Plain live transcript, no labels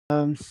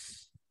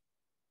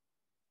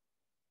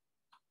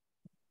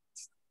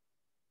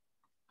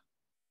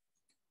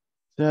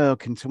So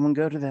can someone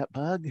go to that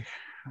bug?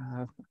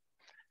 I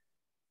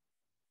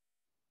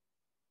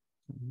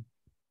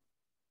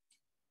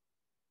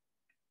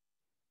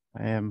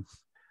am.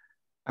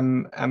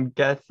 I'm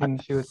guessing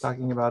she was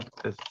talking about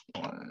this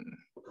one,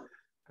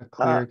 a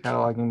clear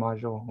cataloging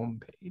module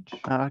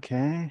homepage.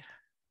 Okay,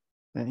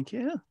 thank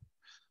you.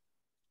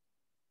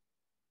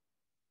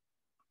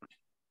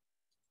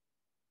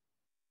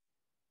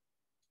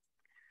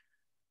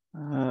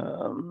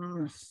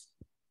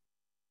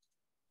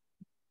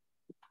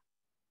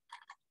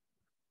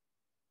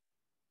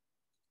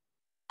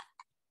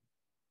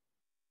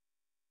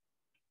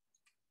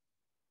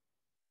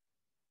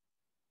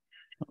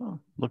 Oh,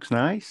 looks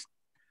nice.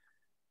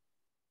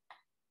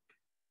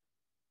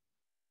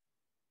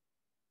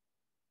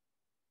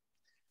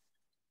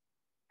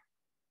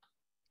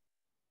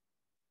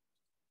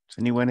 Does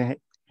anyone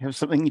have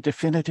something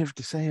definitive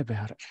to say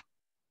about it?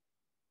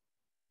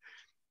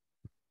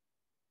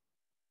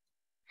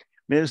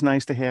 It is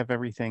nice to have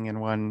everything in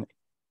one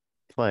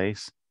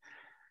place.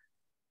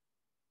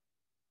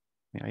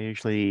 I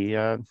usually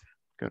go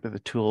to the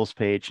tools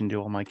page and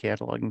do all my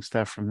cataloging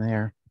stuff from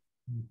there.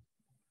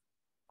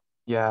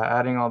 Yeah,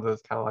 adding all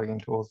those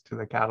cataloging tools to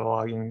the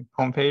cataloging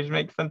homepage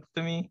makes sense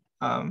to me.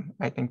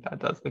 I think that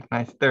does look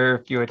nice. There are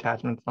a few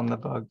attachments on the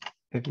bug.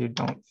 If you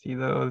don't see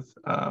those,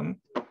 I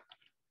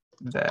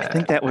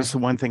think that was the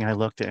one thing I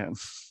looked at.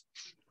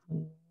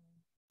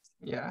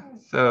 Yeah,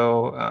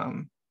 so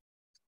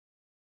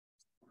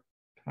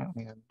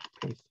apparently I'm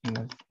pasting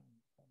this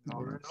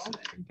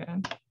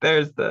again.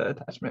 There's the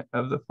attachment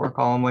of the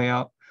 4-column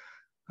layout.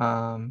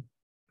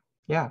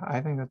 Yeah,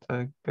 I think that's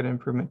a good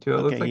improvement too.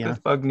 It looks like this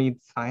bug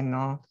needs sign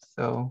off,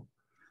 so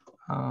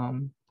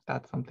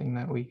that's something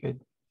that we could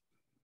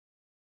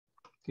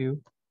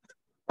do.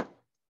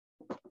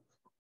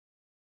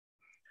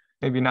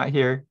 Maybe not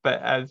here,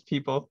 but as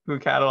people who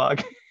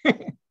catalog,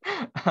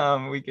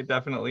 we could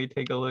definitely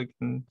take a look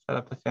and set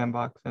up a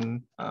sandbox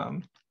and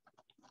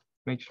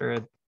make sure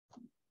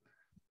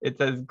it's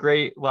as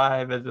great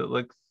live as it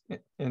looks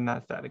in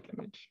that static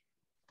image.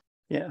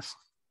 Yes.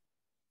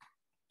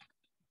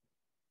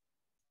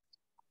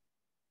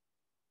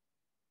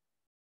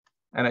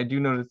 And I do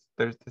notice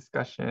there's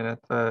discussion at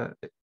the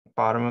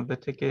bottom of the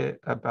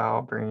ticket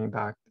about bringing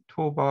back the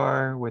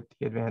toolbar with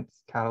the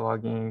advanced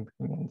cataloging,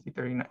 bringing in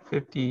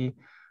Z3950.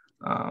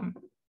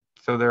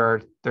 So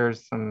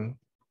there's some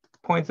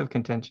points of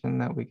contention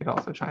that we could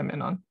also chime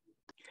in on.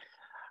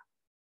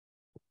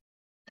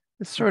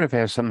 This sort of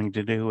has something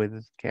to do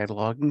with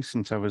cataloging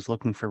since I was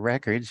looking for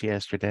records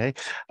yesterday.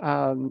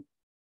 There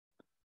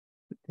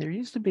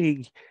used to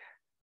be,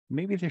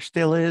 maybe there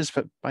still is,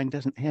 but mine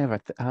doesn't have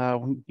it.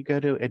 When you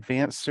go to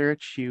advanced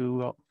search,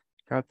 you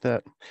got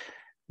the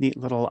neat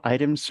little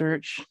item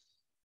search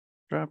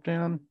drop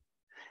down.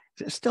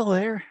 Is it still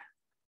there?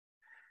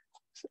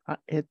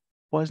 It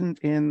wasn't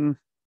in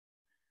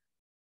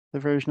the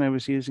version I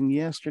was using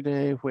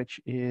yesterday, which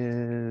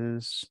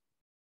is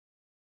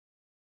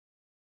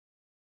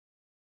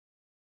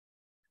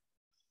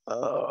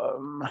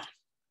let's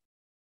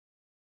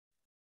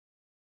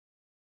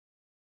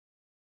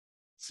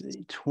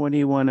see,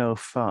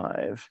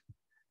 2105.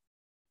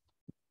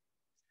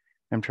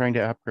 I'm trying to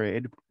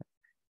upgrade.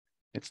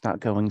 It's not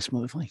going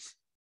smoothly.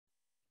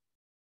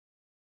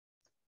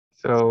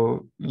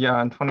 So yeah,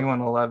 on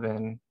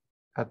 2111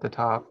 at the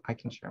top, I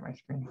can share my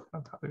screen.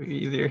 That'll probably be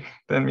easier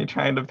than me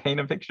trying to paint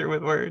a picture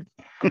with words.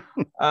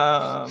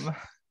 Let's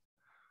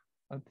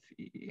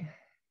see.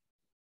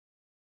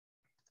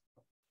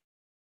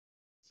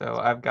 So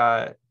I've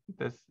got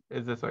this.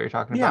 Is this what you're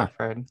talking about,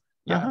 Fred?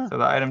 Yeah. So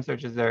the item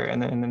search is there,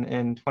 and then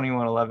in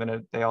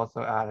 2111, they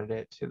also added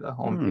it to the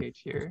home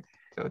page here,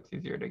 so it's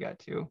easier to get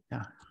to.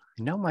 Yeah,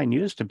 I know mine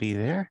used to be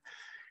there,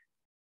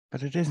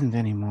 but it isn't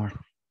anymore.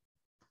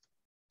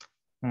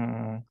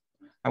 I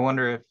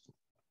wonder if,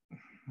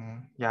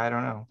 yeah, I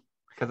don't know,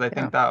 because I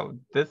think that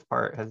this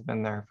part has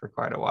been there for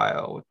quite a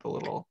while with the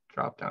little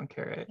drop-down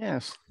caret.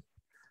 Yes,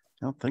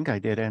 I don't think I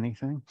did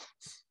anything.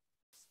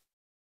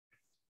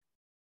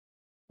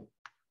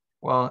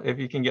 Well, if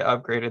you can get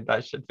upgraded,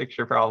 that should fix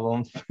your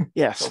problems.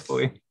 Yes.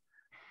 Hopefully.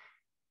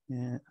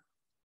 Yeah.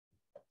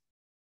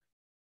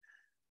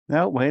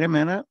 No, wait a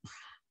minute.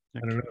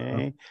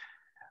 Okay. It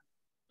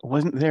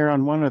wasn't there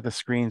on one of the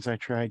screens I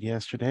tried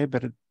yesterday,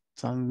 but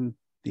it's on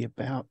the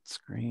About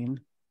screen.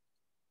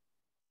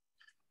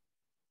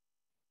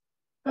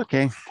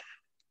 Okay.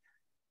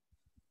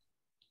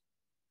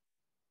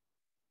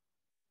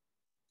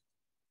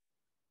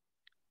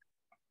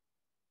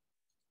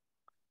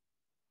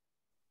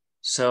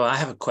 So I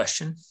have a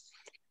question.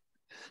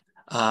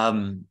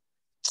 I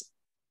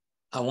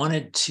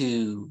wanted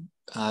to,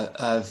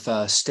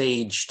 I've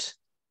staged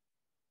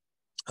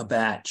a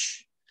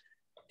batch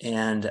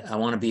and I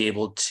want to be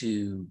able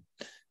to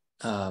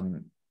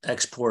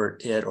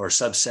export it or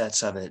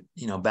subsets of it,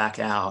 back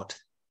out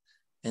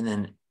and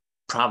then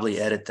probably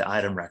edit the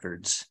item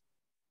records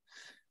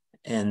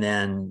and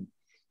then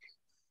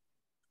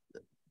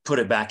put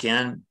it back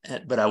in,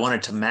 but I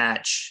wanted to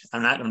match.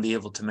 I'm not going to be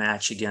able to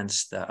match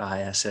against the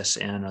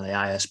ISSN or the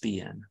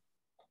ISBN.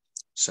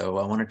 So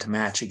I wanted to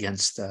match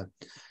against the,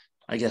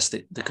 I guess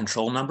the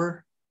control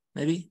number,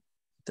 maybe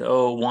the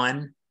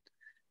 001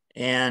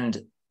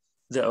 and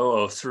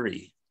the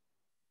 003.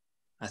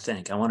 I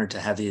think I wanted to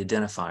have the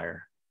identifier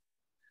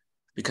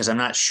because I'm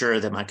not sure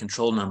that my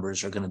control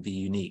numbers are going to be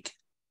unique.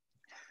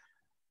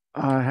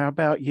 How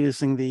about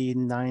using the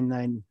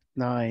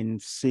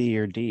 999C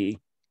or D?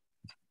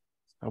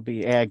 I'll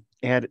be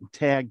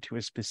tagged to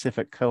a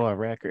specific koha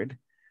record.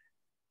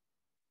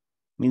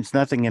 Means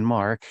nothing in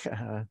marc,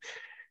 at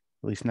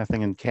least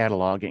nothing in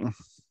cataloging.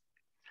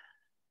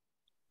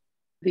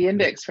 The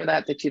index for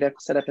that you'd have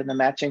to set up in the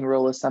matching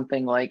rule is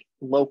something like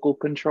local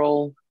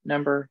control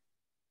number.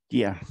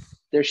 Yeah.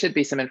 There should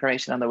be some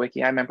information on the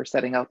wiki. I remember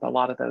setting up a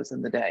lot of those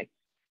in the day.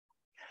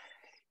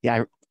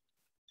 Yeah,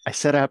 I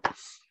set up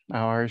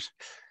ours.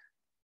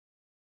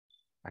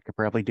 I could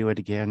probably do it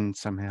again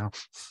somehow.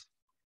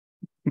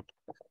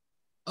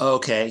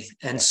 Okay,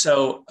 and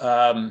so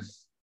a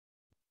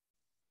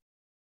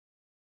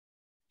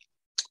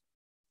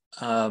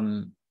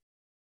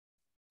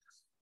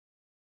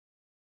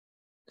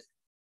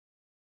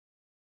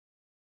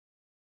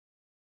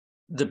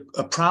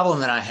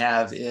problem that I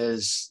have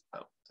is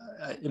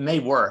it may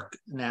work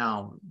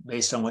now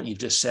based on what you've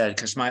just said,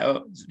 because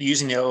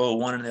using the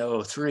 001 and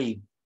the 003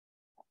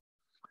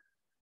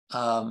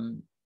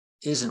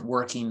 isn't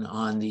working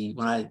on the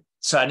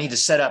so I need to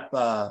set up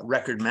a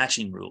record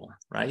matching rule,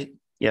 right?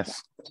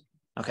 Yes.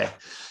 Okay,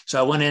 so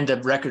I went into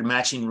record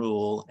matching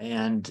rule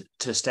and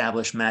to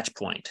establish match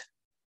point,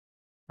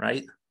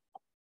 right?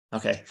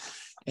 Okay,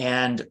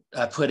 and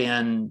I put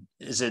in,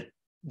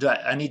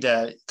 I need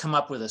to come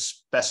up with a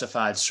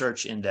specified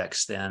search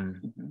index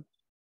then. Mm-hmm.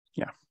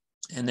 Yeah.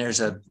 And there's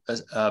an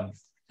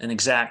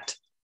exact.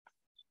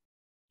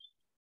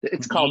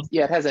 It's called,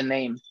 yeah, it has a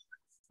name.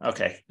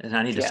 Okay, and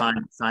I need to find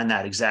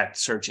that exact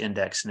search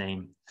index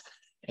name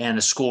and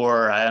a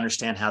score. I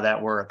understand how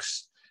that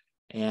works.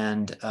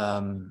 And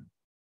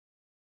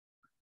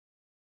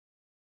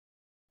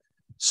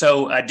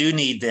so I do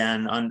need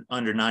then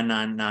under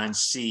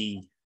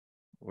 999C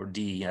or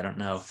D, I don't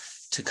know,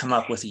 to come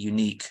up with a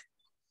unique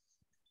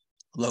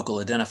local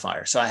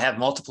identifier. So I have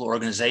multiple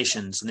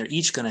organizations and they're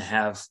each going to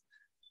have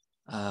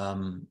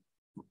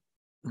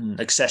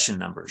accession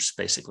numbers,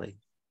 basically.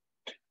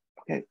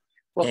 Okay.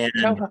 Well, and,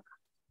 koha,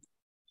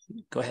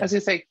 go ahead. I was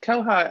going to say,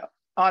 koha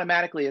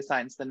automatically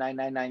assigns the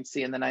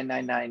 999C and the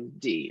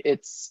 999D.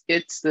 It's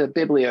the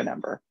biblio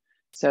number.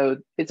 So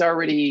it's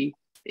already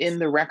in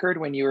the record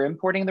when you're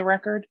importing the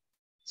record.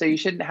 So you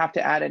shouldn't have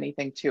to add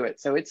anything to it.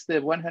 So it's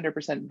the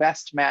 100%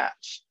 best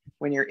match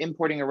when you're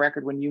importing a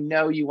record, when you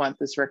know you want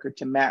this record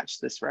to match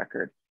this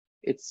record.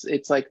 It's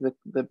like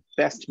the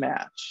best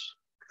match.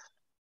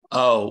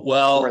 Oh,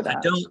 well,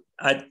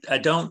 I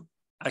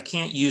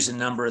can't use a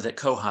number that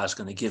koha is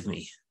going to give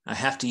me. I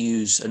have to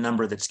use a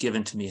number that's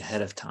given to me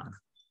ahead of time.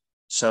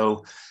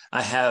 So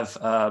I have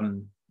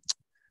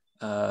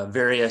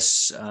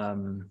various,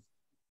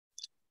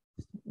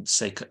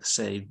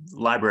 say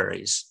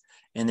libraries,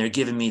 and they're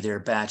giving me their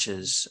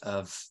batches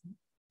of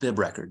bib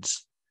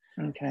records.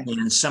 Okay.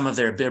 And some of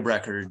their bib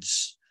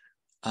records,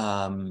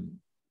 some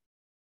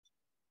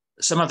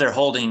of their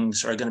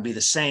holdings are going to be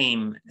the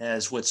same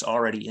as what's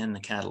already in the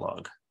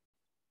catalog.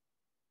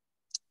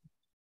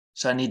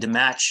 So I need to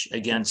match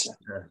against.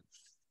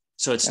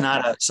 So it's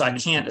not so I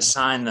can't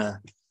assign the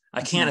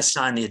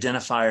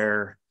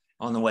identifier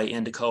on the way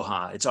into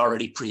koha. It's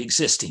already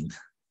pre-existing.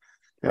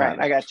 Right,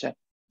 I gotcha.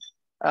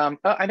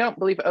 I don't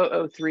believe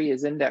 003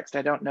 is indexed.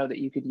 I don't know that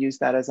you could use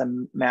that as a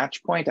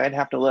match point. I'd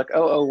have to look.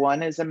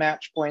 001 is a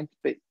match point,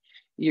 but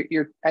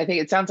I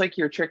think it sounds like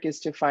your trick is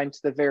to find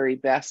the very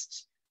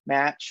best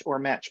match or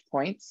match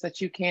points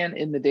that you can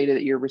in the data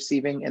that you're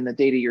receiving and the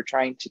data you're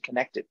trying to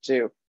connect it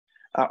to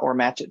or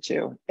match it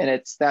to.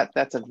 And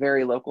that's a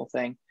very local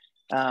thing.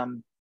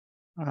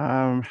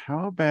 How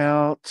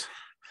about,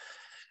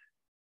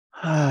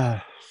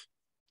 okay,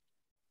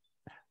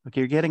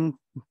 you're getting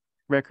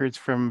records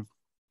from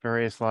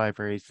various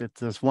libraries.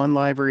 Does one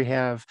library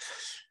have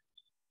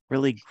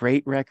really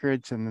great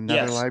records and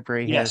another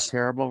library has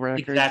terrible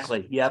records?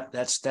 Exactly. Yep.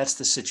 That's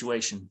the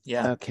situation.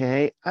 Yeah.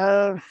 Okay.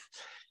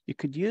 You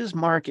could use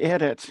marc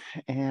edit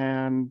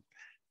and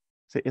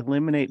to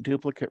eliminate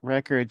duplicate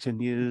records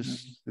and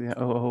use the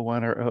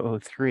 001 or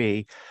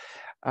 003.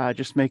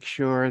 Just make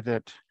sure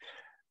that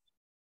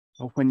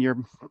when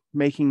you're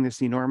making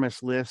this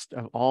enormous list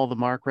of all the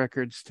marc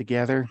records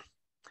together,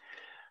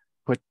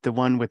 put the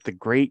one with the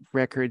great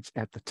records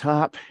at the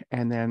top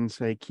and then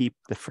say keep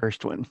the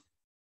first one.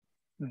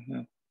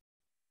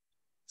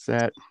 Is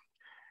that,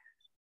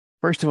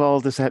 first of all,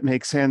 does that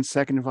make sense?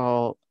 Second of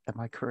all, am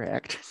I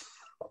correct?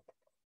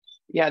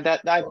 Yeah,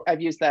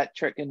 I've used that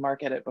trick in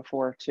marc edit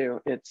before too.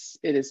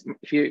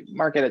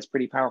 Marc edit's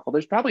pretty powerful.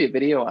 There's probably a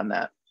video on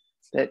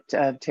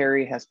that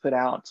Terry has put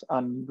out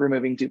on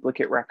removing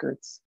duplicate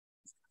records.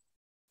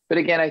 But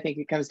again, I think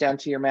it comes down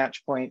to your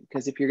match point,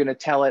 because if you're going to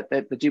tell it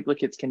that the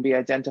duplicates can be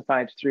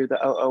identified through the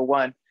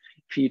 001,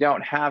 if you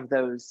don't have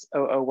those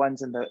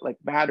 001s in the like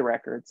bad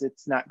records,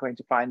 it's not going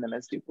to find them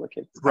as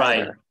duplicates.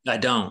 Right. Either. I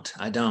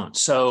don't.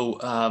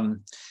 So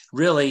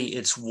really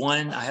it's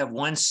I have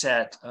one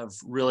set of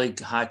really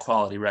high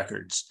quality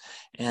records,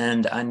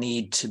 and I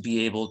need to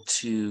be able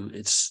to,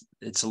 it's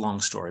a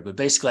long story, but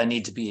basically I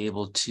need to be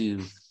able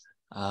to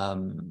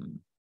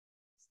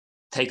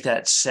take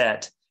that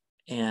set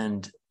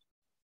and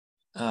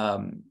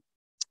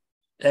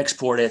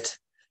export it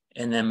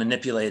and then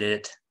manipulate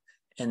it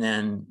and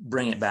then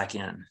bring it back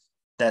in,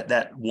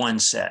 that one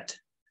set,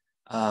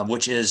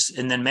 which is,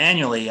 and then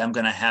manually I'm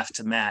going to have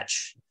to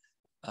match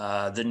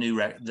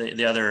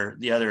the other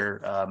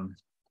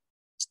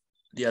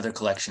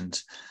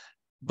collections.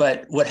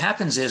 But what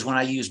happens is when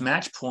I use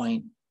match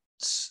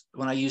points,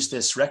 when I use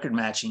this record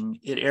matching,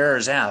 it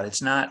errors out.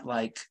 It's not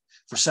like,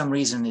 for some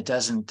reason it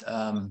doesn't,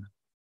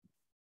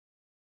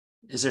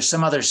 is there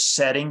some other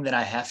setting that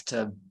I have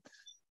to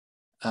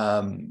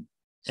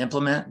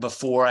implement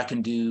before I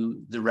can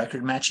do the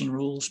record matching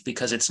rules?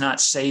 Because it's not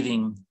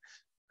saving,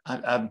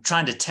 I'm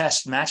trying to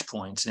test match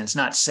points and it's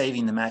not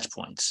saving the match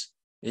points.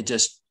 It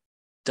just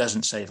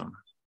doesn't save them.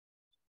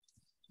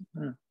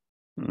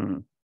 Hmm.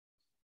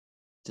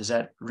 Does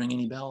that ring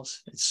any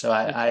bells? So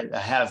I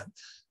have,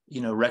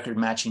 record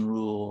matching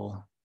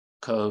rule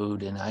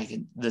code, and I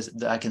can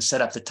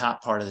set up the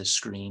top part of the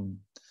screen.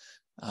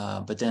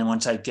 But then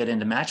once I get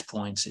into match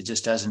points, it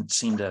just doesn't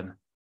seem to.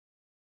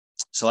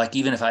 So like,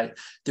 even if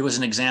there was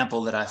an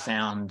example that I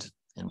found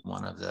in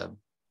one of the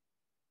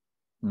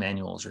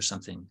manuals or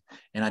something,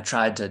 and I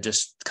tried to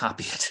just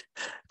copy it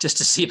just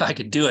to see if I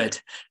could do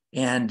it.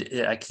 And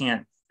I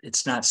can't,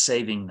 it's not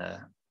saving the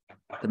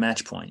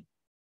match point.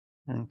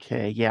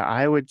 Okay, yeah,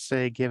 I would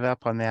say give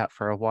up on that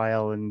for a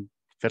while and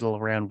fiddle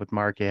around with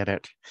marc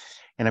edit.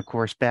 And of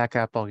course, back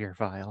up all your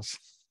files.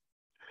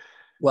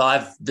 Well,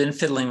 I've been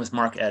fiddling with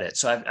marc edit.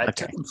 So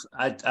Okay.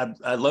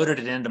 I loaded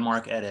it into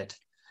marc edit,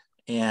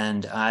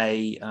 and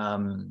I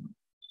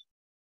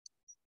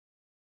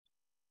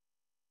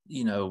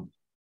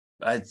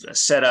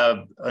set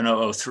up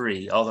an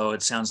 003, although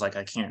it sounds like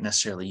I can't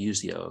necessarily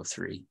use the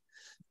 003.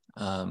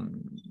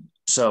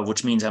 So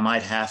which means I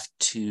might have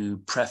to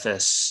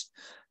preface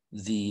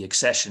the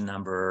accession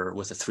number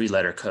with a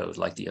 3-letter code,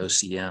 like the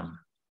OCM,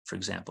 for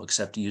example,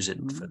 except use it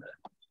for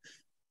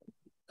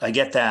I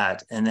get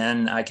that, and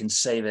then I can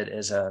save it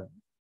as a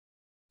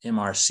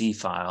MRC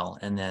file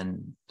and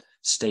then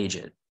stage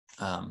it.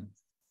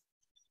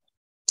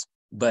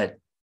 But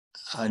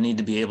I need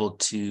to be able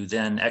to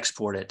then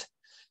export it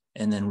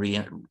and then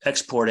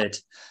re-export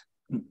it.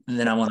 And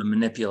then I want to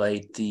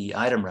manipulate the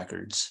item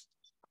records,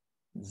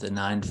 the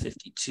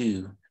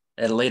 952,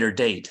 at a later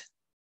date.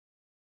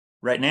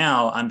 Right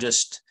now, I'm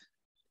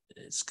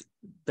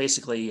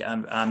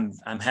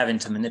having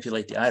to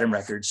manipulate the item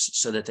records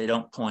so that they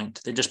don't point,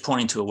 they're just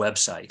pointing to a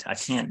website. I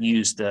can't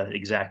use the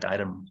exact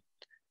item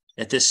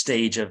at this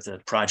stage of the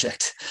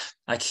project.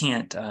 I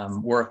can't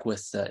work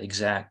with the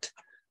exact,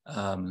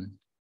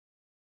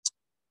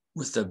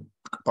 with the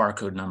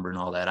barcode number and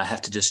all that. I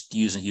have to just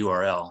use a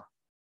URL,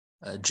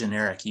 a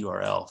generic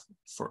URL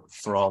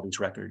for all these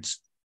records.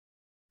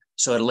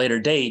 So at a later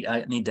date,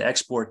 I need to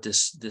export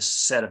this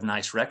set of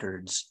nice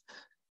records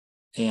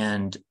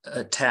and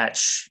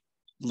attach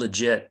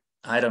legit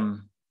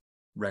item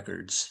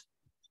records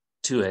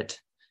to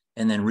it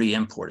and then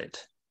re-import it.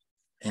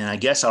 And I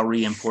guess I'll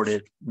re-import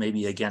it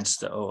maybe against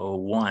the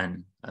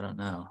 001. I don't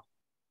know.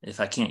 If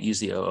I can't use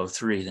the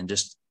 003, then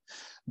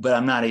but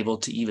I'm not able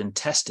to even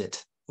test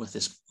it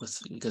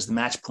because the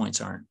match points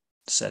aren't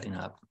setting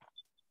up.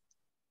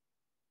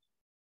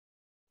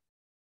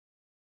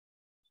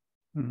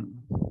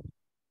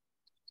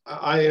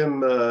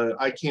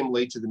 I came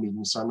late to the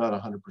meeting, so I'm not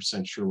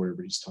 100% sure what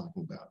everybody's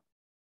talking about.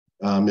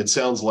 It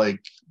sounds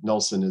like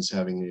Nelson is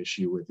having an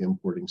issue with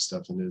importing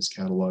stuff into his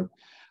catalog.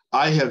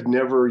 I have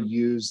never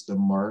used the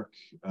marc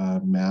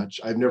match.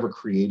 I've never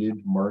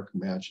created marc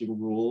matching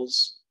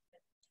rules.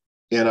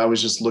 And I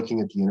was just looking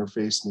at the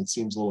interface, and it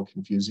seems a little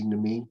confusing to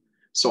me.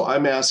 So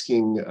I'm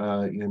asking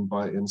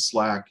in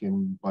Slack,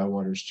 in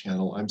Bywater's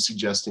channel, I'm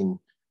suggesting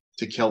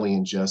to Kelly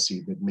and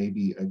Jesse that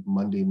maybe a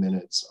Monday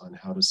Minutes on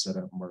how to set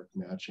up marc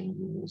matching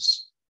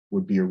rules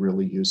would be a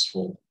really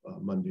useful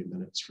Monday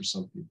Minutes for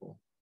some people.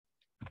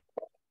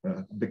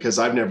 Because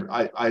I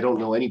don't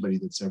know anybody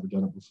that's ever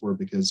done it before,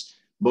 because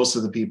most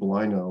of the people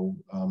I know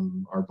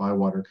are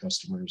Bywater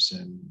customers,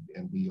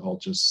 and we all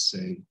just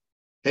say,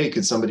 hey,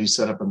 could somebody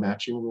set up a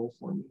matching rule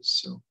for me?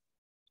 So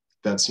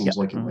that seems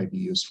like it might be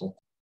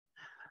useful.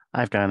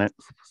 I've done it.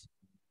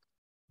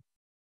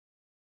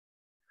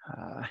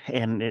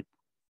 And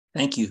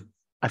Thank you.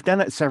 I've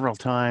done it several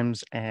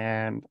times,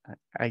 and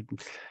I'd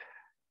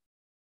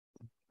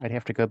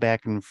have to go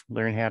back and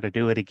learn how to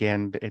do it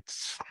again. But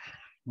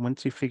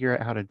once you figure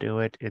out how to do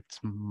it, it's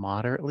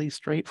moderately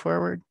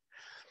straightforward.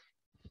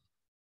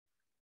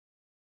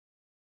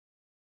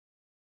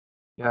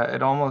 Yeah,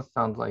 it almost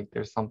sounds like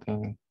there's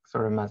something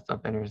sort of messed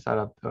up in your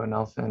setup though,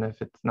 Nelson,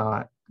 if it's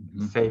not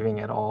saving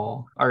at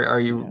all. Are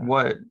you,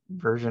 what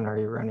version are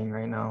you running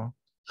right now?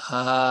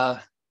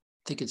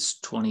 think it's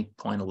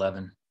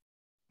 20.11.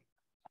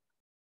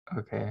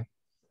 Okay.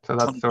 So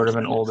that's sort of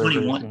an older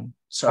 21. version.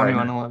 Sorry,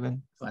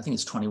 2111. I think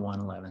it's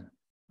 21.11.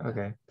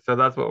 Okay. So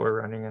that's what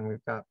we're running, and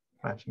we've got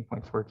matching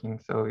points working.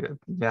 So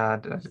yeah,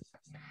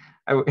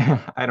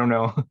 I don't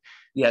know.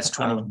 Yeah, it's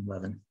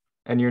 21.11.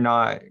 And you're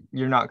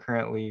not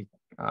currently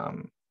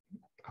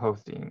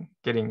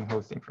getting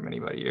hosting from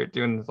anybody. You're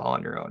doing this all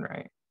on your own,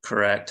 right?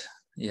 Correct.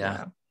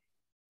 Yeah.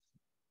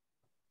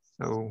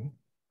 So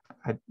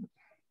I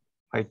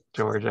like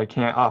George, I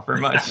can't offer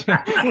much.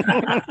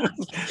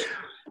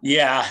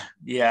 Yeah.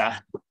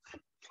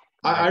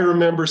 I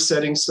remember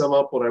setting some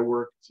up when I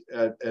worked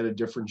at a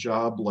different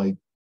job like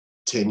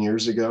 10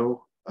 years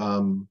ago.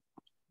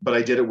 But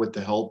I did it with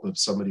the help of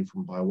somebody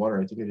from Bywater.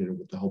 I think I did it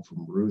with the help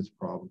from Ruth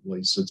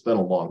probably. So it's been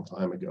a long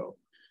time ago.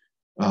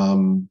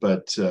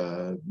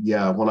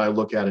 Yeah, when I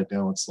look at it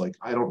now, it's like,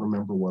 I don't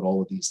remember what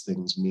all of these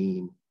things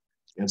mean.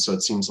 And so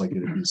it seems like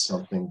it'd be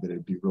something that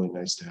it'd be really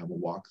nice to have a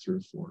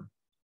walkthrough for.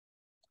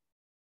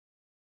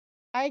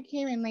 I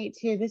came in late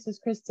too. This is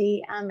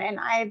Christy. And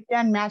I've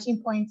done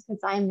matching points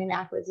because I'm in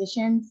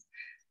acquisitions.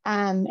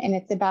 And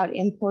it's about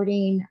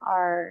importing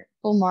our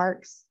full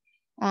marks.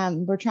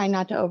 We're trying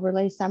not to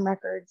overlay some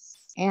records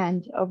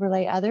and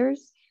overlay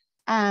others.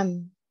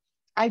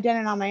 I've done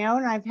it on my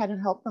own. I've had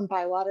help from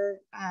Bywater.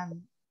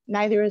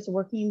 Neither is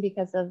working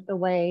because of the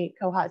way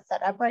Koha is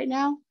set up right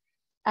now.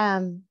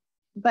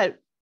 But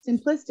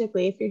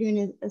simplistically, if you're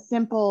doing a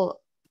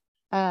simple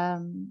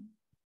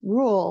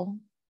rule,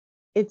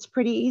 it's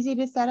pretty easy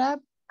to set up.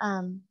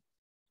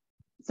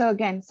 So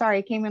again, sorry,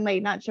 I came in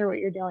late, not sure what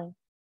you're doing.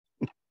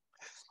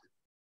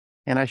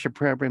 And I should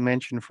probably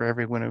mention for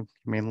everyone who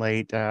came in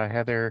late,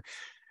 Heather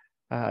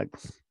got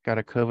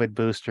a COVID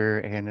booster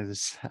and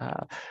is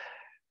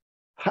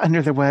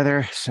under the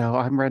weather. So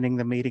I'm running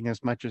the meeting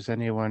as much as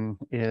anyone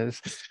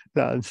is.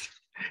 If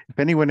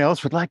anyone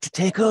else would like to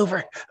take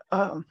over.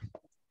 You're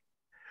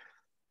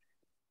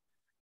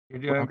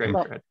doing great,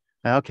 Fred.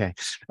 Okay.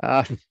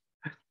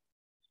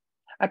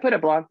 I put a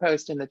blog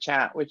post in the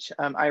chat, which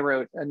I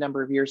wrote a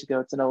number of years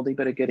ago. It's an oldie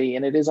but a goodie,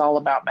 and it is all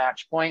about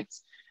match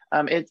points.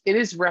 It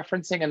is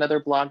referencing another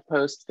blog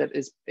post that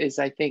is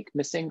I think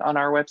missing on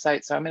our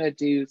website. So I'm going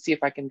to see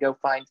if I can go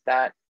find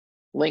that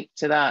link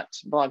to that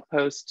blog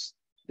post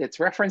that's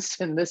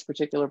referenced in this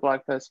particular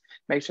blog post,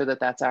 make sure that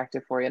that's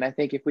active for you. And I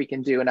think if we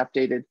can do an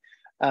updated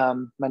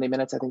Monday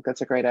Minutes, I think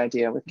that's a great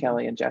idea with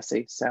Kelly and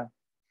Jesse. So,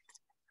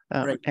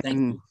 Great, thank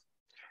and you.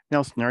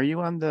 Nelson, are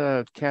you on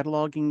the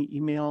cataloging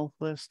email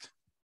list?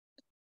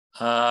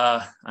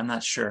 I'm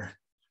not sure.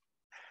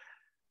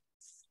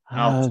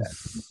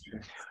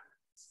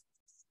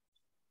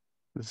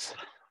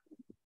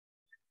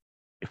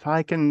 If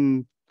I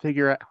can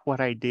figure out what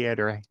I did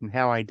or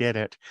how I did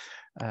it,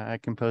 I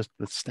can post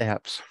the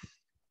steps.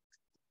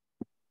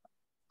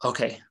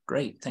 Okay,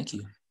 great, thank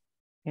you.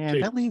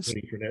 And that leaves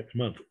for next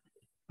month.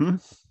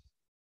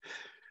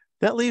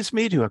 That leads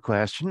me to a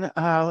question.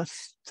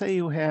 Let's say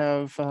you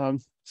have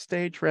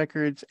stage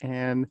records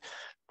and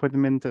put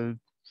them into.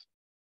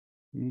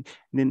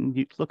 Then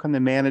you look on the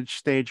manage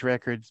stage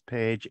records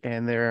page,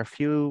 and there are a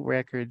few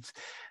records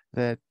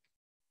that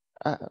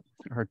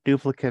are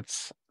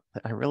duplicates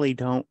that I really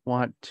don't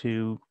want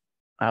to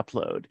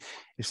upload.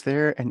 Is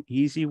there an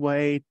easy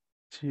way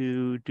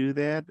to do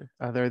that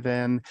other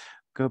than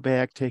go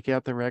back, take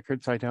out the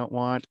records I don't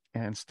want,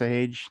 and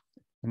stage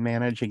and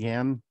manage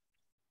again?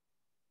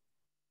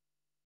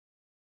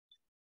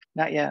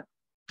 not yet.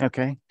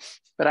 Okay.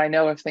 But I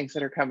know of things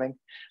that are coming.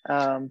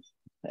 And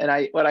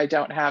what I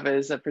don't have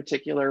is a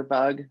particular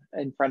bug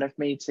in front of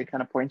me to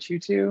kind of point you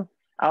to.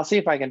 I'll see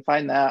if I can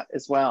find that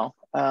as well.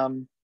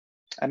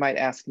 I might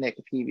ask Nick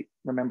if he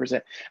remembers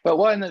it. But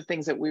one of the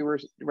things that we were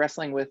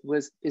wrestling with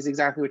is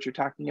exactly what you're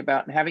talking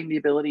about, and having the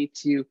ability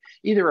to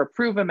either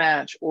approve a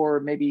match or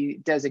maybe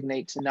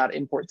designate to not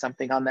import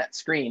something on that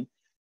screen.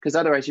 Because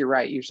otherwise, you're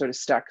right, you're sort of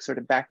stuck, sort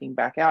of backing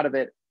back out of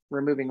it,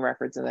 removing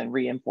records and then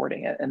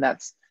re-importing it. And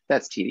that's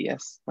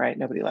tedious, right?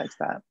 Nobody likes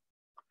that.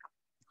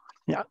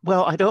 Yeah,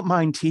 well, I don't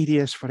mind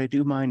tedious. What I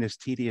do mind is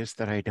tedious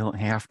that I don't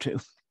have to.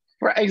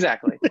 Right,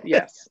 exactly.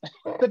 Yes.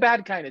 The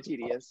bad kind of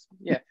tedious.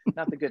 Yeah,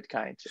 not the good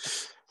kind.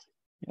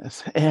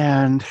 Yes.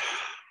 And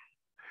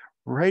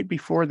right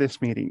before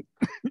this meeting,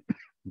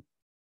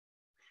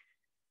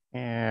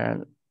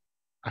 and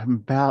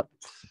I'm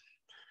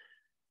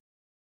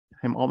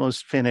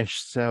almost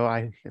finished.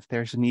 So if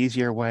there's an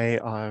easier way,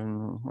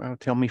 well,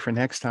 tell me for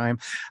next time.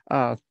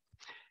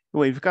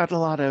 We've got a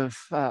lot of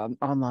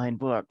online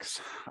books.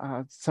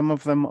 Some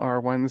of them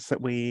are ones that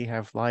we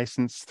have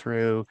licensed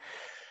through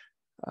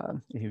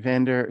a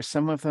vendor.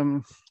 Some of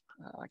them,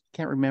 I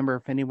can't remember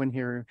if anyone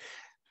here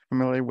is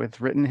familiar with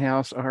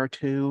Rittenhouse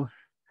R2.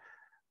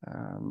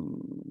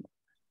 Don't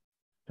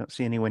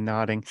see anyone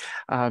nodding.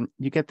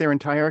 You get their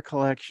entire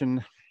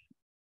collection,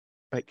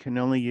 but can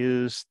only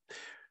use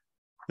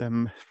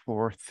them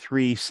for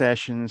 3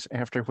 sessions,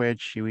 after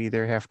which you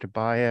either have to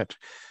buy it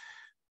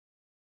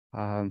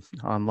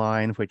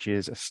online, which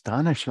is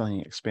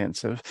astonishingly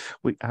expensive.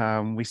 We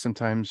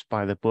sometimes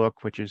buy the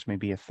book, which is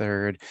maybe a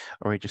third,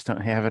 or we just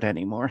don't have it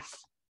anymore.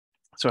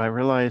 So I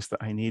realized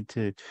that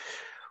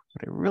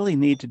what I really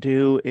need to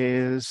do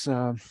is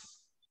so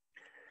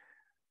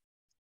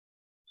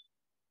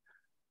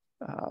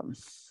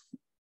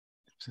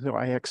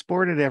I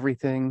exported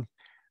everything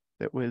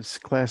that was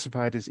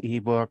classified as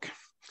ebook,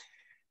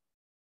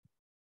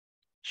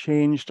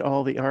 changed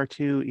all the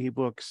R2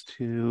 ebooks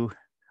to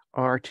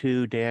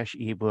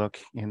R2-ebook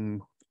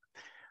in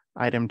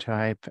item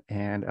type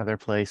and other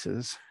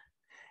places.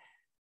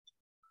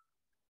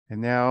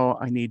 And now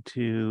I need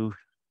to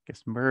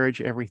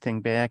merge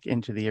everything back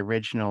into the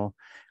original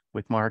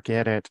with marc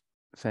edit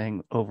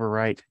saying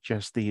overwrite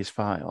just these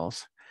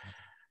files.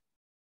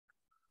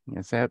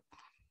 Is that,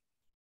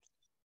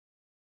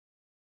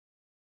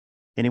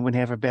 anyone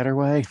have a better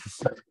way?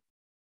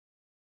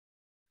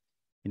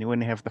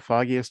 Anyone have the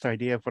foggiest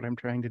idea of what I'm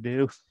trying to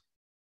do?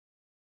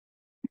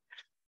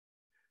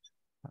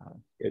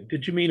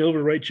 Did you mean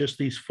overwrite just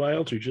these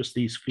files or just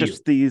these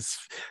fields?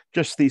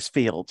 Just these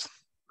fields.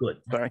 Good.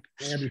 Sorry.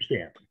 I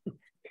understand.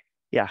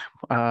 Yeah.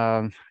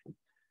 I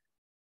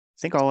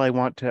think all I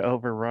want to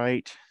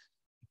overwrite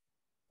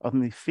on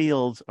the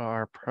fields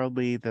are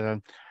probably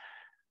the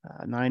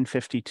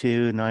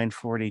 952,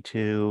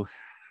 942.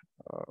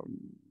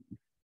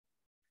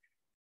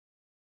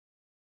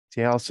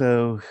 See, I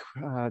also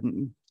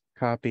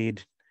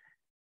copied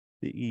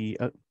the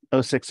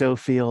 060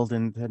 field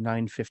in the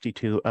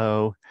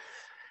 952.0.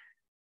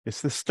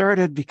 This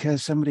started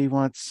because somebody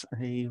wants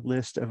a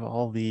list of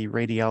all the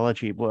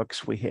radiology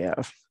books we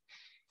have.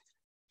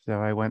 So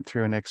I went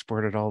through and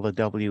exported all the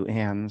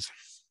WNs,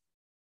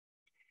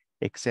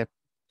 except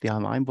the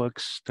online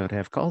books don't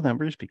have call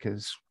numbers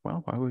because,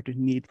 well, why would you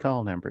need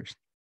call numbers?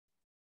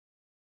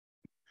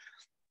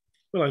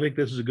 Well, I think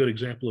this is a good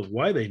example of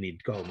why they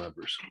need call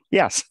numbers.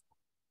 Yes.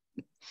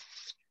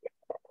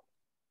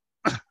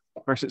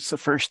 Of course, it's the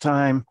first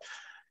time,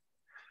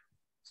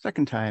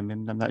 second time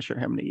in I'm not sure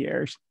how many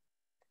years.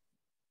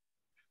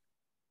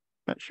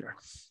 Not sure.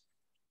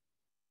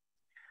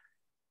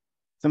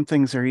 Some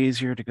things are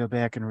easier to go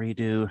back and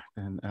redo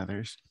than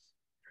others.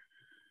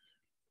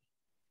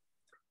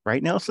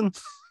 Right, Nelson?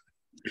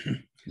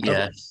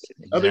 Yes.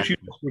 Others you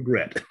just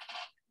regret.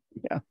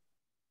 Yeah.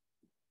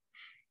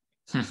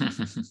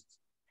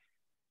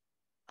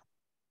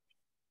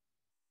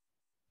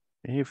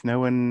 If no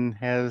one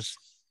has,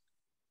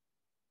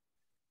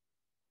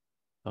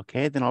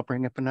 okay, then I'll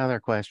bring up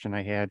another question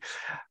I had.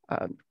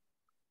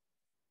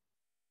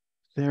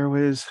 There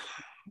was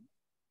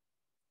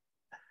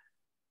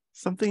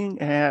something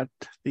at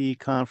the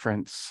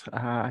conference.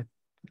 Someone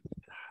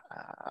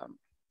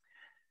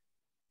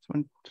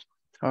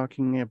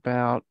talking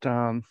about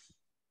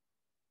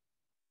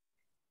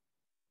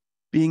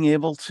being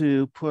able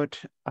to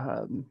put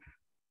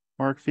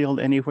marc field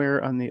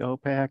anywhere on the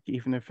OPAC,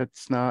 even if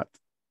it's not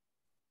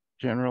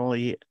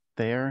generally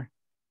there.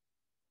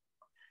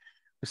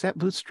 Was that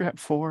Bootstrap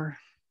 4?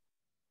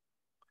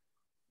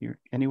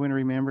 Anyone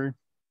remember?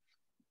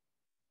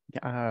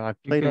 I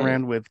played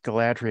around with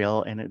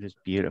Galadriel and it is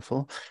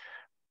beautiful,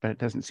 but it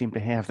doesn't seem to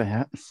have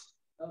that.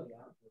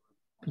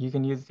 You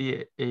can use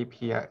the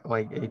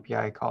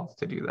API calls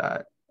to do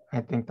that.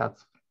 I think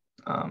that's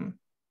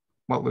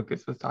what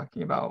Lucas was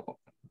talking about.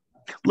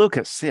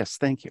 Lucas, yes,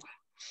 thank you.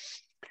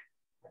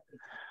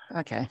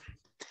 Okay.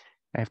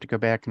 I have to go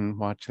back and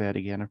watch that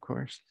again, of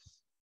course.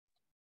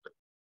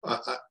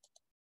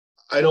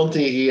 I don't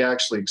think he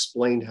actually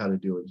explained how to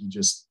do it. He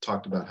just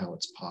talked about how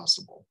it's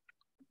possible.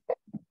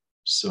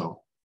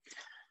 So.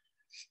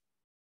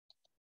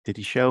 Did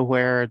he show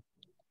where?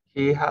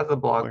 He has a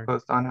blog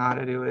post on how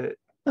to do it.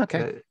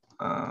 Okay.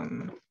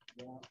 That,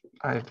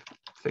 I've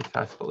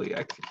successfully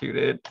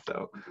executed.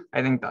 So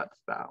I think that's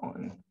that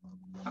one.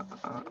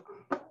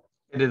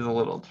 It is a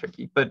little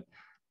tricky, but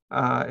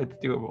it's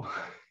doable.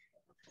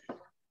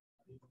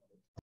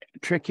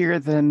 Trickier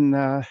than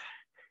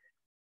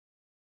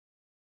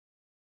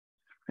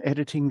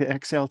editing the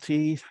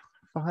XLT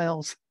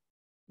files?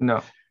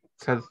 No,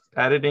 because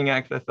editing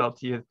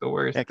XSLT is the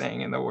worst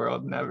thing in the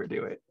world. Never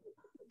do it.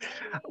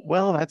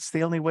 Well, that's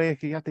the only way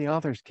you get the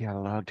author's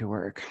catalog to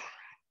work.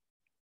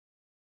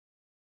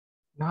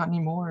 Not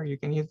anymore. You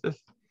can use this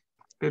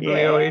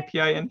Biblio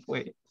API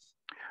inflate.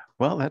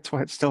 Well, that's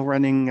why it's still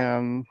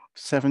running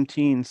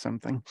 17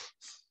 something.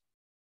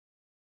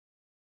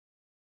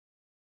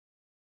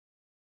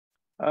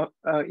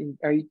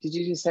 Did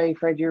you just say,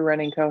 Fred, you're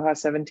running Koha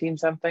 17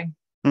 something?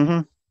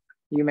 Mm-hmm.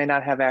 You may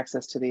not have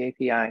access to the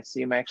API, so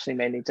you actually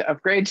may need to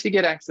upgrade to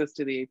get access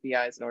to the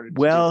APIs in order to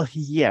well, do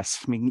this.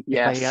 yes. I mean,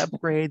 yes. If I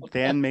upgrade,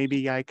 then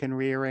maybe I can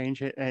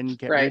rearrange it and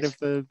get rid of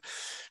the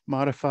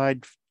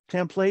modified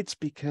templates,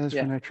 because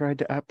when I tried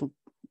to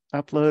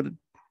upload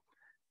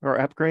or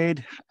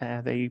upgrade,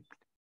 the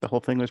whole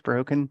thing was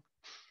broken.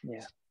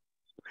 Yeah.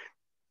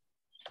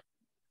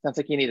 Sounds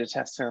like you need a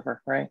test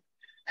server, right?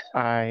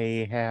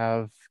 I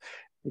have,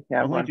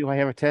 not only do I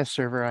have a test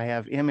server, I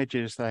have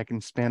images that I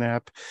can spin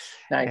up.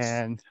 Nice.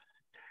 And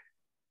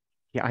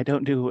Yeah, I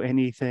don't do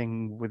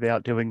anything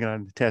without doing it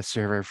on the test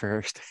server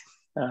first.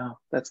 Oh,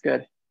 that's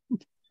good.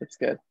 That's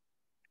good.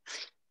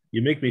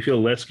 You make me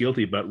feel less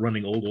guilty about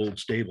running old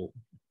stable.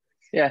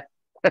 Yeah.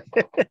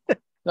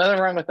 Nothing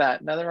wrong with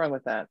that. Nothing wrong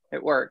with that.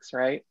 It works,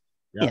 right?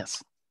 Yeah.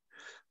 Yes.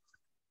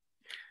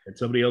 And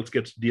somebody else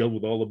gets to deal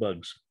with all the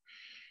bugs.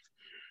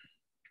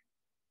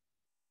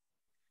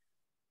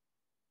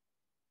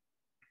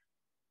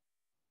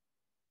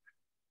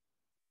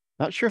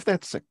 Not sure if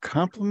that's a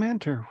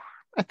compliment or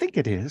I think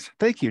it is.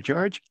 Thank you,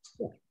 George.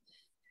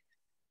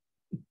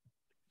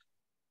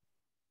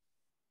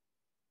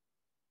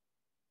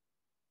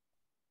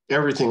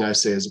 Everything I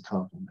say is a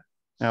compliment.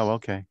 Oh,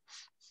 okay.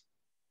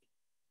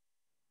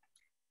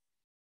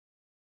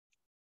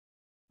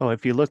 Oh,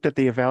 if you looked at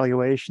the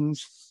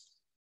evaluations.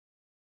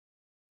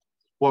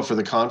 What, for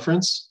the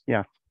conference?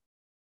 Yeah.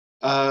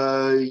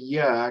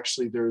 Yeah,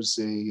 actually there's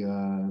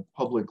a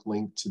public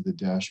link to the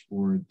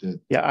dashboard that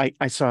Yeah,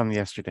 I saw them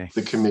yesterday.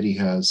 the committee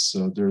has.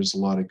 So there's a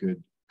lot of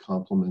good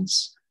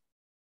compliments.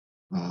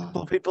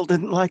 Well, people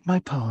didn't like my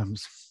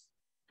poems.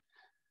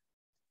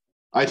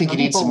 I think you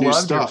need some new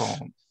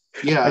stuff.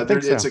 Yeah, I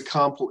think it's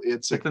so.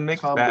 it's a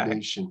mixed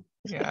combination.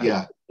 bag.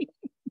 Yeah. You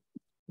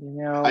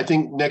know, I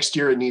think next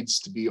year it needs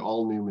to be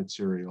all new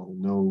material.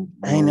 No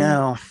I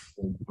know.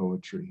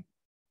 poetry.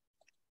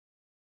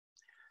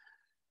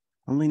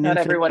 Only new not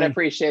everyone thing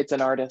appreciates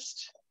an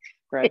artist,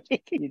 Fred.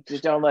 You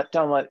just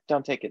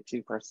don't take it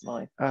too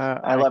personally.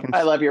 I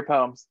love your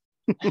poems.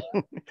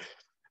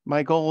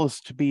 My goal is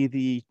to be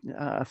the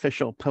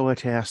official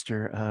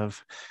poetaster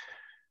of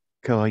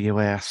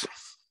koha-US.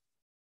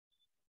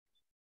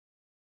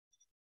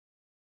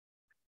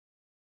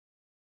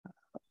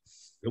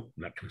 Nope,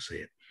 not going to say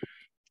it.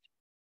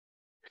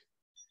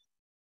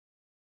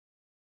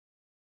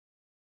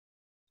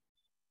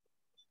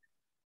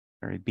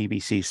 Or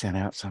BBC sent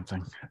out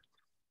something.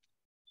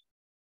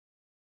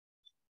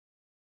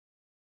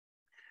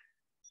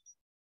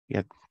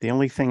 Yeah, the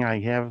only thing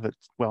I have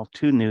that's, well,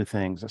 two new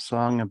things, a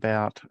song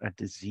about a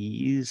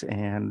disease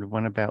and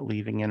one about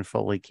leaving in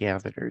Foley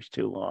catheters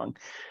too long.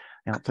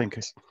 I don't think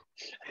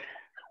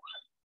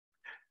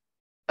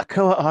a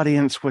koha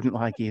audience wouldn't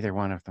like either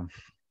one of them.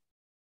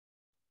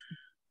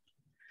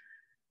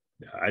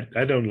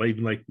 I don't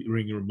even like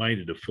being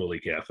reminded of Foley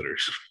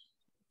catheters.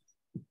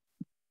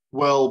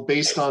 Well,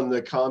 based on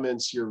the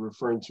comments you're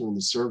referring to in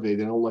the survey,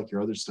 they don't like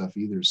your other stuff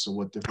either. So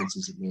what difference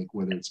does it make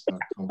whether it's about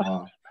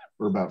koha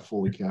or about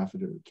Foley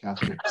catheters?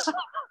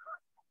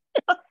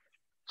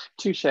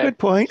 Touche. Good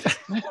point.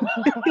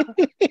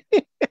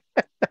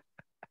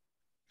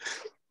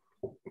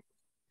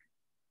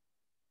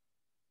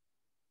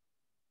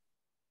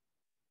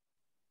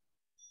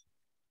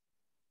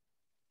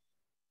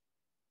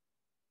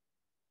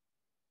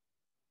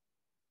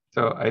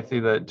 So I see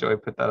that Joy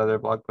put that other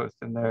blog post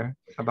in there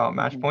about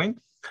match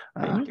points.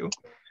 Thank you.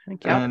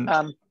 Thank you. And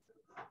go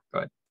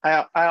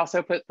ahead. I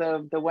also put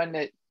the one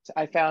that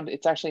I found.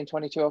 It's actually in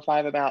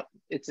 2205 about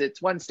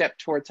it's one step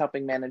towards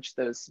helping manage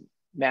those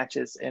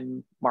matches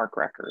in marc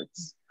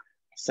records.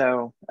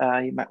 So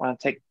you might want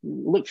to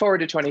look forward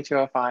to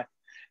 2205.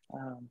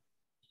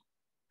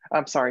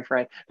 I'm sorry,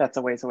 Fred, that's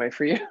a ways away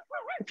for you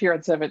if you're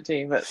on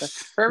 17, but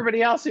for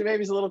everybody else who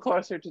maybe is a little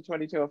closer to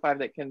 2205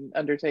 that can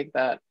undertake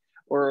that,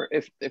 or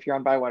if you're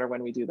on Bywater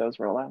when we do those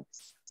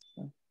rollouts.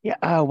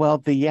 Yeah, well,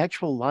 the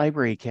actual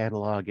library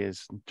catalog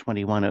is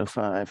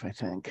 2105, I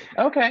think.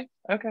 Okay.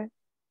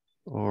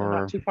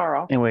 Or not too far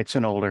off. Anyway, it's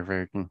an older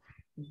version.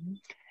 Mm-hmm.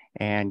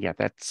 And yeah,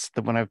 that's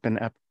the one I've been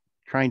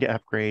trying to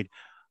upgrade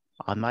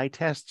on my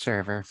test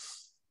server.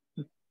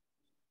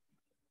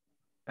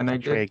 And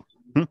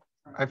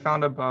I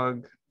found a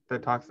bug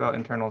that talks about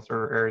internal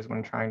server errors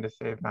when trying to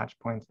save match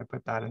points. I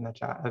put that in the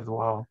chat as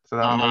well. So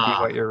that may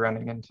be what you're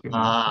running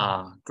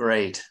into.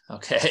 Great.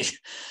 Okay.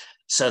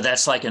 So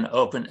that's like an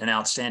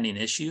outstanding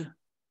issue?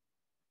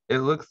 It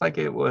looks like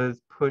it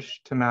was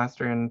pushed to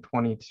master in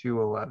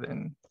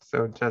 2211.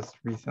 So just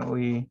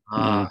recently,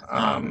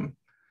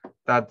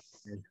 that's,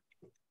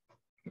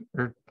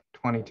 or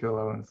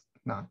 2211 is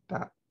not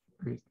that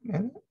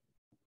recent.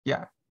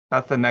 Yeah,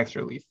 that's the next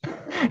release.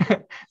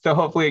 So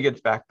hopefully it gets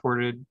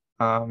backported.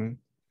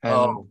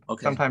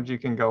 Sometimes you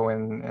can go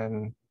in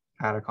and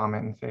add a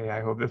comment and say, I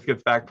hope this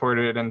gets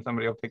backported, and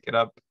somebody will pick it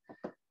up.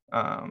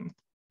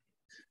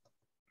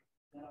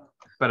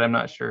 But I'm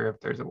not sure if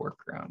there's a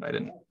workaround. I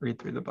didn't read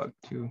through the bug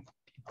too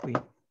deeply.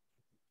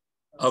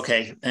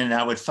 Okay, and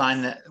I would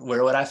find that,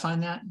 where would I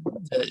find that?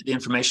 The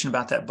information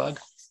about that bug?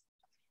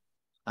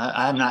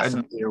 I'm not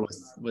familiar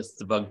with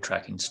the bug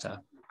tracking stuff.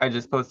 I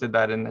just posted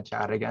that in the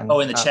chat again. Oh,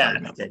 in the chat.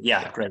 Okay,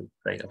 yeah, great,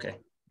 okay.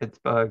 It's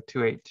bug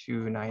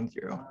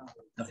 28290.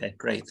 Okay,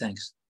 great,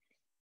 thanks.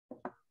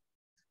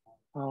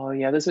 Oh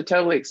yeah, this would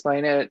totally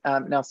explain it,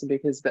 Nelson,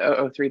 because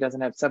the 003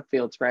 doesn't have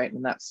subfields, right?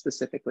 And that's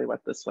specifically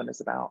what this one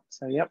is about.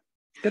 So yep,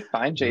 good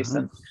find,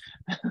 Jason.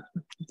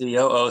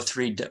 The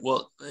 003,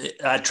 well,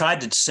 I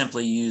tried to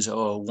simply use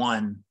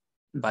 001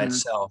 by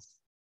itself,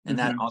 and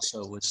that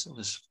also was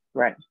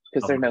right,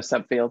 because there are no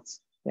subfields.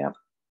 Yeah.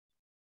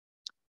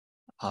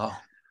 Oh,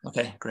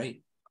 okay,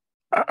 great.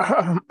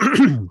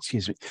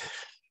 Excuse me.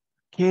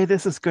 Okay,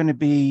 this is going to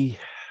be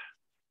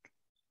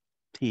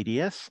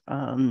tedious.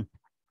 The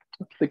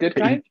good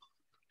kind?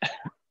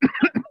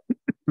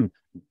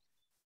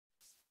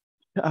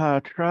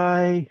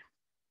 Try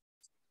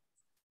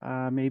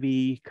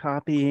maybe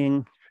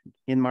copying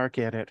in marc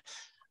edit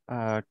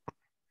the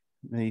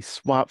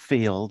swap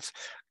fields.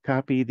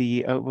 Copy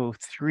the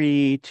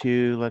 003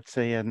 to, let's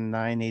say, a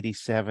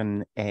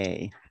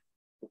 987A.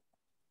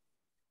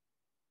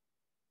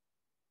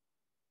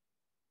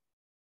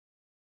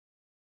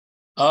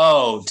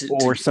 Oh,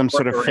 or some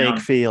sort of fake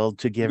field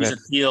to give it a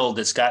field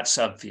that's got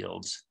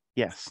subfields.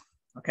 Yes.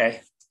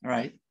 Okay. All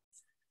right.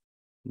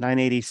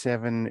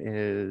 987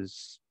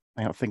 is,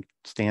 I don't think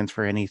stands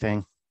for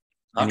anything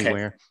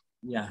anywhere.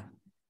 Yeah.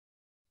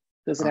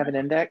 Does it have an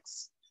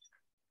index?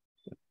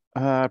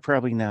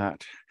 Probably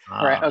not.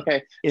 Right.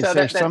 Okay. Is so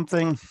there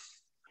something?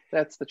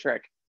 That's the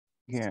trick.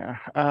 Yeah.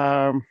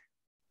 How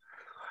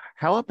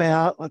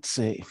about, let's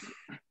see.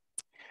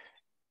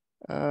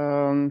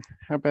 How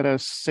about a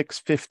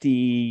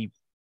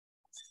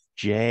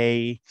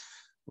 650J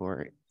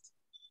or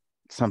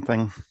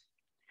something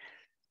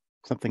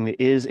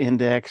that is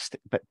indexed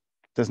but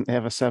doesn't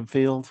have a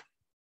subfield?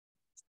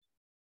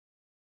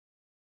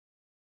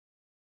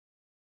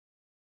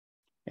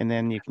 And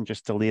then you can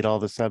just delete all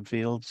the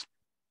subfields.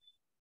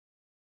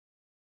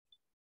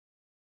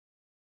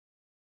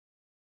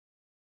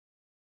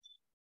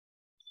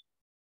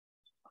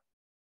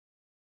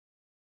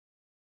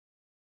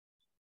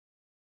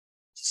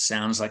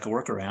 Sounds like a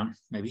workaround,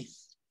 maybe.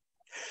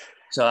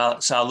 So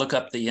I'll look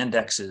up the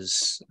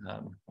indexes,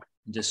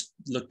 just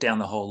look down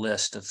the whole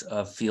list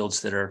of fields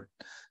that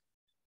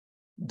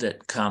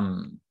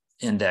come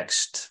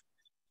indexed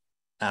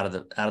out of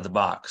the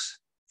box.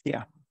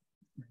 Yeah.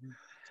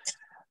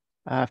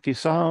 If you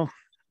saw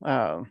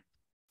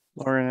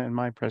Lauren and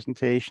my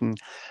presentation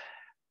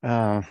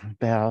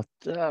about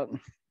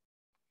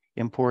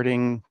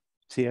importing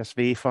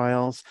CSV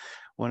files,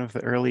 one of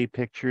the early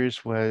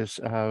pictures was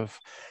of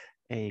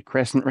a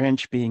crescent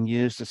wrench being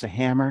used as a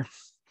hammer.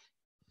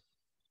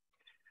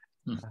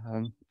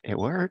 It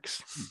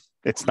works.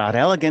 It's not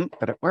elegant,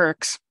 but it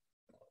works.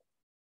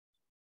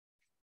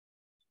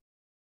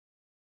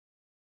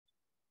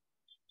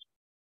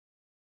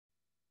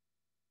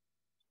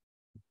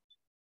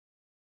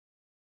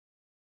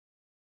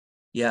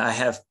 Yeah, I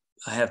have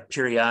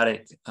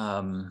periodic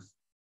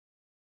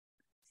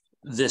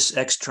this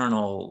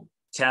external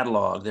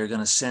catalog. They're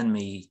going to send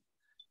me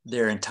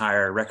their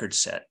entire record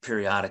set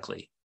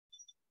periodically.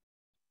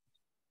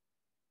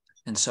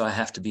 And so I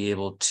have to be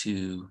able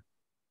to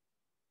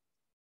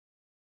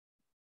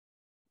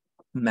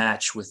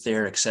match with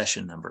their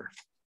accession number.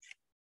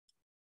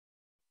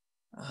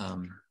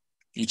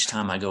 Each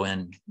time I go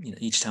in,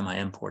 each time I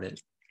import it.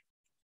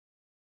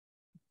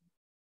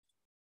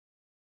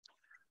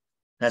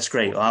 That's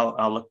great.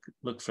 I'll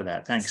look for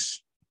that.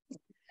 Thanks.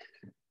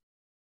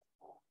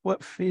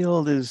 What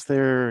field is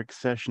their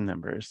accession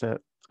number? Is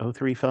that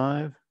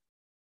 035?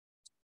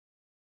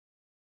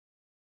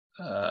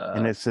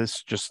 And is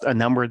this just a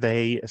number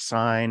they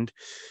assigned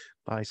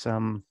by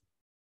some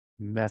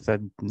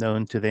method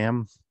known to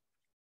them?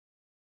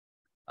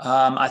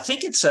 I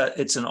think it's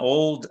an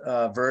old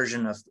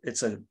version of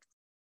it's a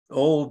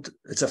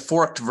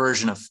forked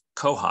version of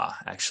koha,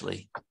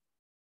 actually.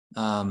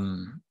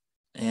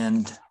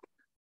 And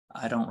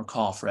I don't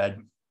recall,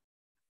 Fred,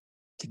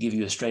 to give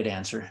you a straight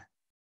answer.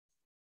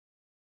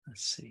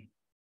 Let's see.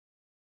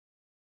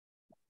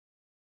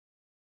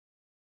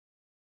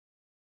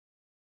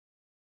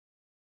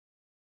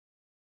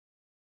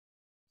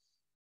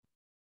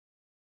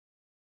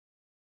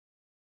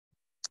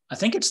 I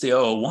think it's the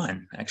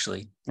 001,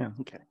 actually. Yeah,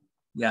 okay.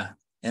 Yeah,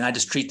 and I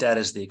just treat that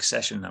as the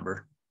accession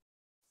number.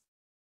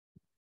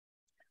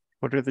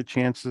 What are the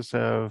chances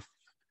of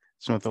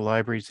some of the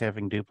libraries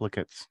having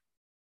duplicates?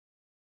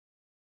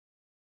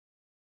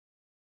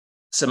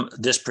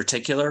 This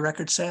particular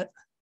record set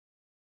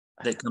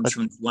that comes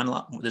from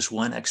this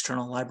one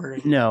external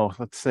library? No,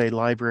 let's say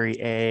library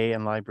A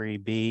and library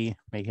B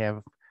may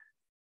have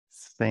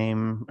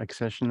same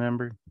accession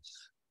number.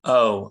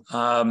 Oh,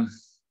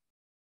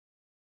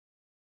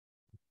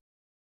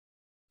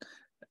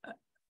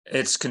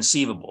 it's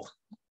conceivable.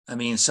 I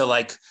mean, so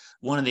like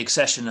one of the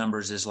accession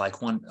numbers is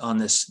like one on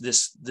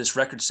this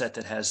record set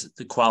that has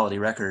the quality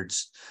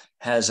records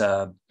has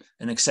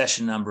an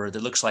accession number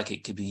that looks like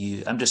it could be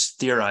used. I'm just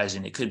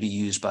theorizing it could be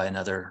used by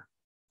another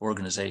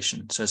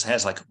organization. So it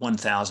has like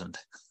 1,000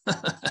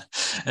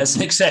 as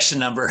an accession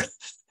number.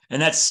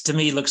 And that's, to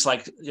me, looks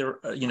like,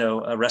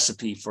 a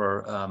recipe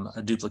for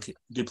a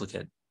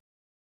duplicate.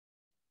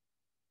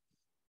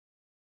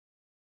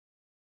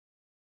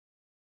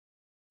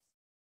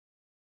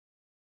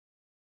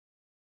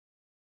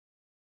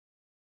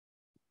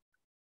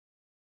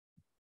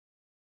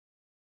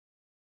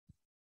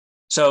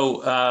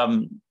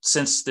 So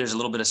since there's a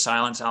little bit of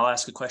silence, may I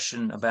ask a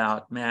question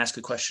about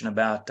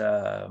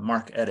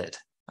marc edit?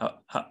 I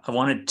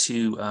wanted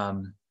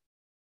to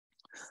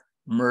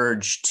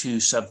merge two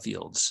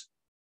subfields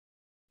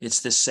it's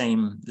this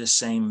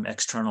same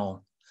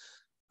external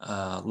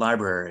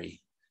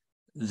library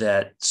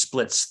that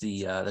splits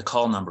the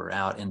call number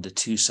out into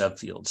two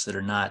subfields that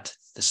are not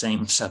the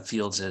same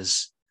subfields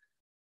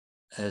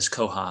as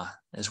koha,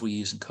 as we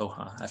use in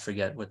koha. I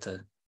forget what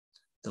the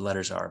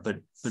letters are, but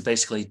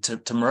basically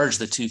to merge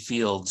the two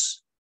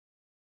fields,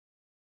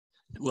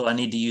 will I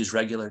need to use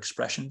regular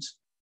expressions?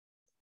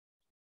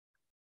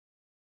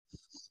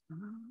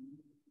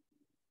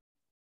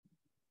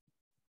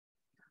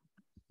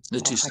 The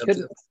two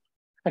subfields.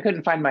 I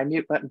couldn't find my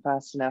mute button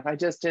fast enough. I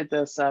just did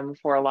this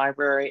for a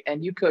library,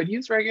 and you could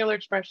use regular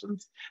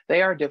expressions.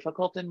 They are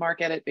difficult in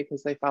MarcEdit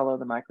because they follow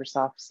the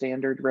Microsoft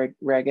standard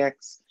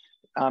regex,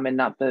 and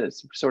not the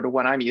sort of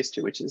one I'm used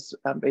to, which is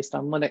based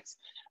on Linux.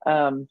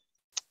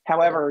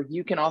 However,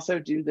 you can also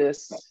do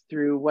this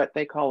through what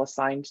they call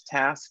assigned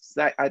tasks.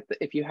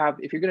 If you're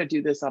going to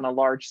do this on a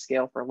large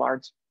scale for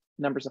large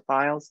numbers of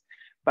files,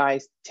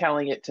 by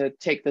telling it to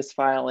take this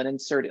file and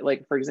insert it,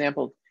 like for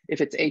example, if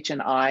it's H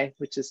and I,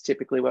 which is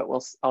typically what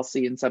I'll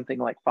see in something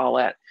like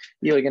Follett,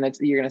 you're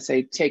gonna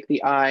say take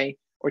the I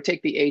or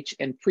take the H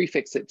and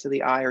prefix it to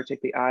the I, or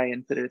take the I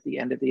and put it at the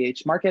end of the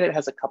H. MarcEdit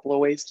has a couple of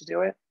ways to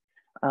do it,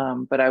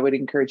 but I would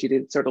encourage you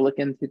to sort of look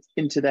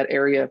into that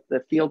area of the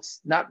fields,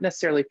 not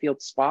necessarily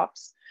field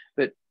swaps,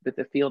 but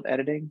the field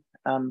editing.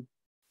 I've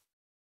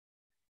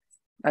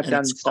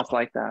done stuff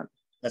like that.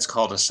 That's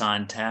called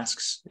assigned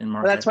tasks in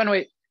MarcEdit. Well, that's one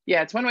way.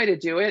 Yeah, it's one way to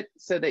do it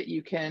so that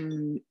you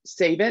can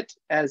save it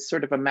as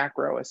sort of a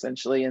macro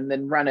essentially, and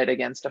then run it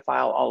against a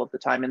file all of the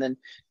time. And then,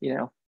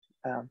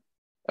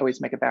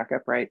 always make a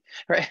backup, right?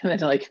 And then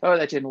like, oh,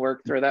 that didn't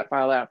work, throw that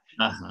file out,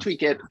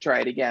 tweak it, try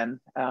it again.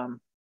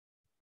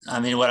 I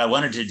mean, what I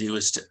wanted to do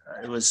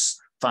was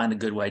find a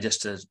good way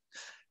just to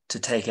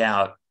take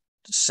out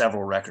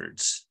several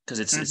records, because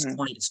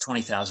it's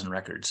 20,000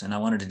 records, and I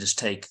wanted to just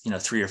take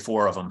 3 or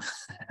 4 of them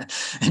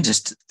and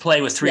just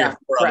play with 3 or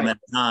 4 of them at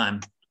a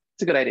time.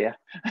 It's a good idea.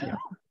 Yeah.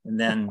 And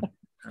then,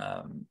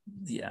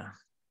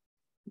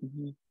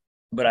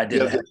 but I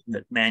did have to do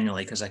it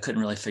manually because I couldn't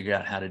really figure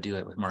out how to do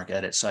it with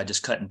MarcEdit. So I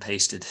just cut and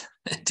pasted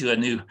into a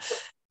new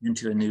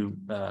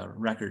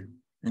record,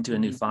 into a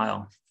new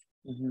file.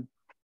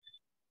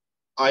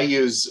 I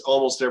use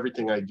almost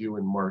everything I do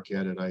in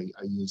MarcEdit. I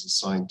use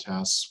assigned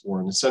tasks for,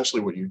 and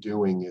essentially what you're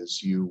doing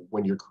is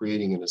when you're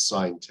creating an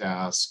assigned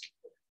task,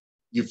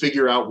 you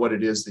figure out what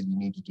it is that you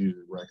need to do to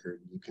the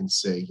record. You can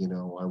say,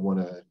 I want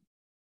to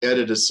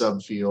edit a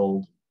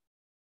subfield,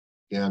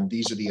 and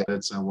these are the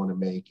edits I want to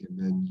make. And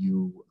then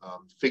you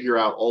figure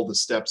out all the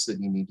steps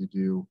that you need to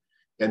do.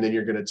 And then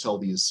you're going to tell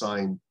the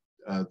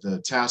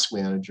task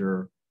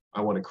manager, I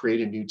want to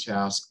create a new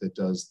task that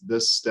does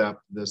this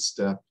step, this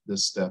step,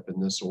 this step in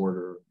this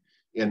order.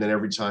 And then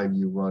every time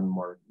you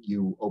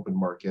open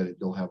MarcEdit,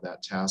 you'll have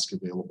that task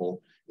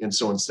available. And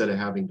so instead of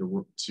having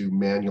to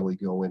manually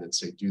go in and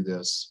say, do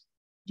this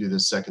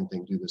second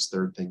thing, do this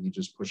third thing, you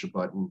just push a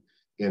button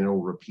and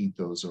it'll repeat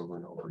those over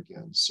and over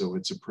again. So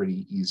it's a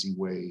pretty easy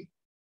way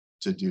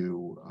to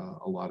do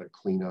a lot of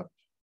cleanup,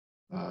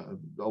 a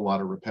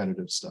lot of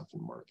repetitive stuff in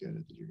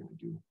MarcEdit that you're going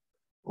to do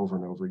over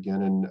and over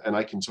again. And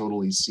I can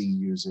totally see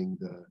using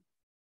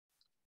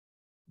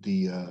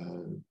the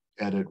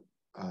edit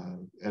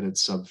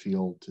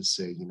subfield to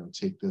say,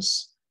 take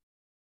this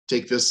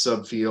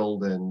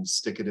subfield and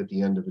stick it at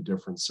the end of a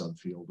different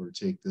subfield, or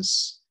take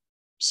this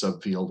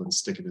subfield and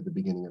stick it at the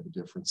beginning of a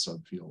different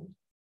subfield.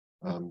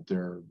 And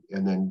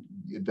then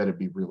that'd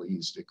be really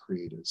easy to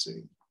create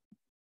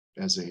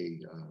as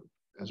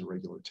a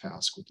regular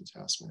task with the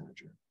task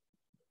manager.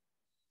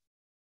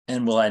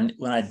 And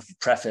when I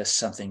preface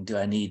something, do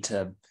I need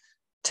to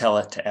tell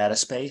it to add a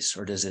space,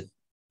 or does it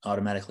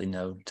automatically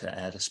know to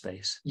add a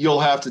space? You'll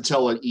have to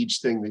tell it each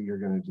thing that you're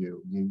going to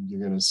do. You're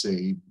going to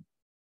say,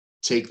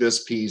 take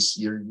this piece.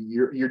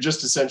 You're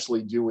just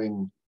essentially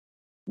doing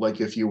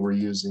like if you were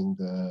using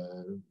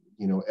the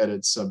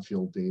edit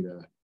subfield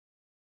data,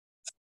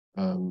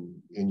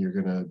 and you're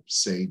going to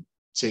say,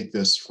 take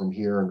this from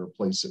here and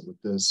replace it with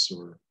this,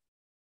 or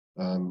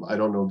I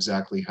don't know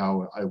exactly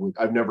how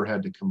I've never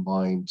had to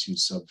combine 2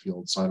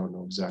 subfields, so I don't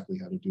know exactly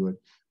how to do it,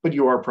 but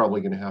you are probably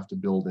going to have to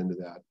build into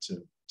that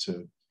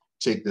to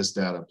take this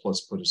data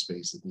plus put a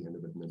space at the end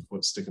of it and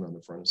then stick it on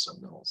the front of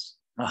something else.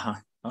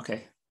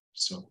 Okay.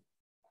 So.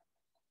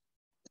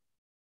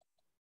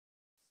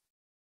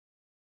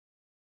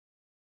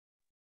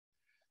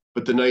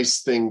 But the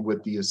nice thing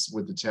with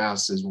the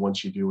tasks is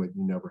once you do it,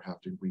 you never have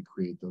to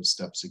recreate those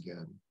steps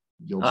again.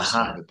 You'll just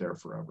have it there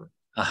forever.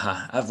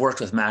 I've worked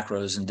with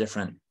macros in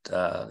different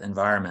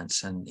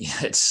environments, and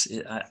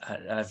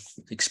I've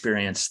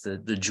experienced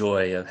the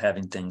joy of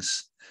having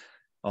things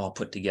all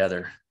put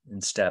together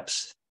in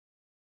steps.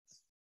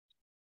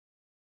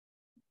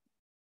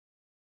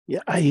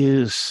 Yeah, I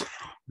use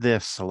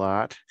this a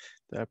lot,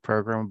 the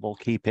programmable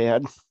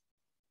keypad.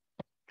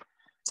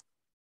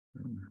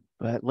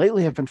 But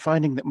lately I've been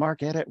finding that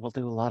MarcEdit will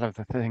do a lot of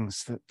the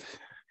things that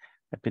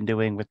I've been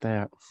doing with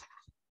that.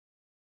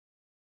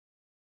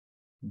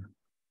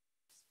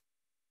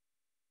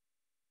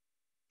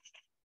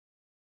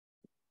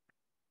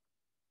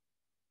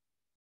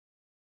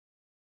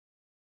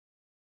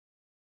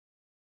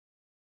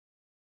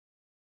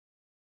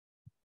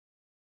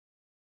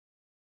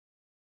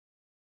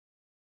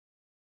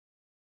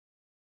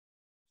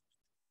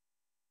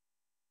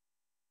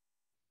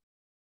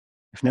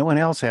 If no one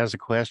else has a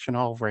question,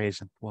 I'll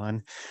raise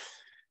one.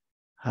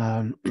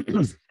 Okay,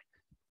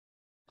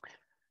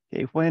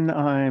 when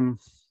I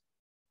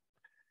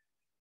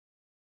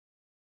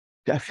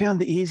found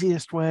the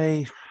easiest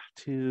way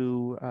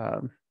to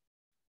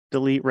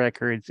delete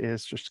records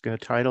is just go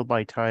title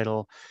by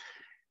title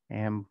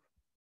and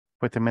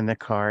put them in the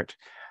cart.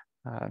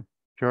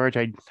 George,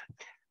 I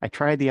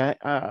tried the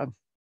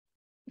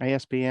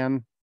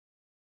ISBN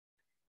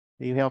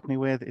that you helped me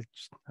with.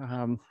 It's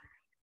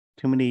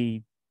too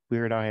many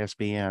weird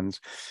ISBNs.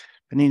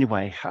 But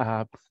anyway,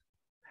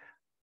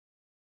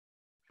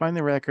 find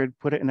the record,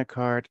 put it in a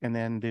cart, and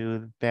then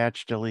do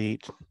batch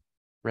delete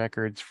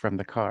records from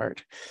the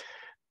cart.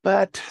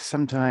 But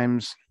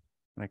sometimes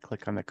when I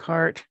click on the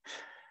cart,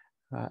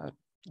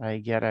 I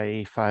get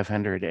a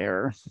 500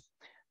 error.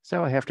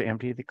 So I have to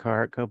empty the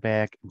cart, go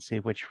back and see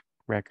which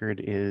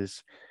record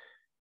is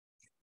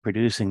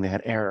producing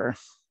that error.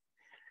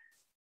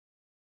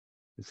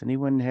 Does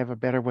anyone have a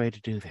better way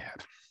to do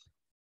that?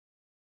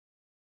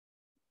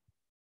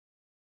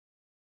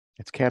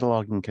 It's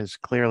cataloging because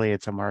clearly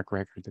it's a marc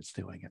record that's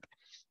doing it.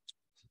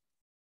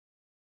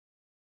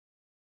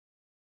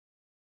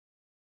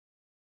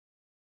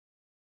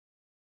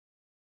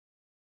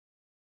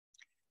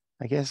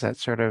 I guess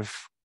that's sort of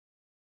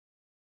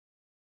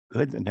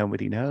good that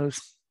nobody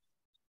knows.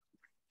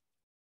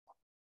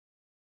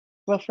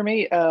 Well, for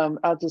me,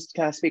 I'll just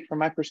kind of speak from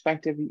my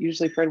perspective.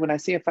 Usually, Fred, when I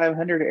see a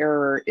 500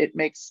 error, it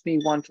makes me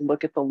want to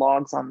look at the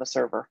logs on the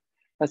server.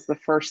 That's the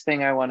first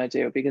thing I want to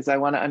do because I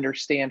want to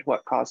understand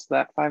what caused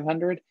that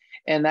 500.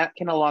 And that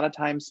can a lot of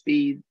times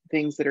be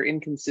things that are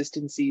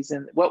inconsistencies.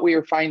 And what we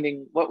are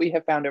finding, what we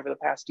have found over the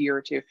past year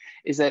or two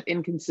is that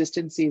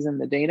inconsistencies in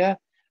the data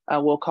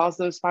will cause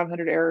those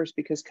 500 errors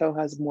because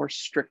Koha is more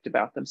strict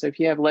about them. So if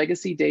you have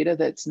legacy data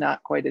that's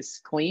not quite as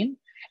clean,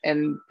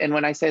 and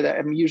when I say that,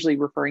 I'm usually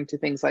referring to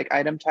things like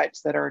item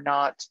types that are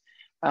not,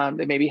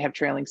 that maybe have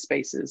trailing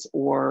spaces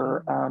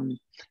or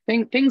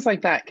things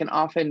like that can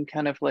often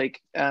kind of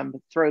like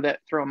throw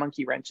a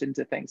monkey wrench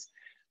into things.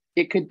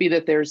 It could be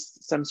that there's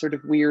some sort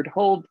of weird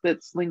hold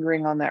that's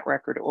lingering on that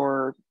record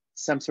or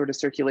some sort of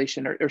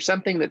circulation or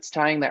something that's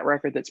tying that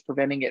record that's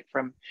preventing it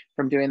from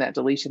doing that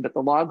deletion, but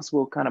the logs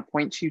will kind of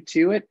point you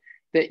to it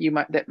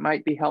that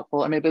might be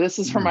helpful. I mean, but this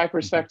is from my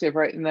perspective,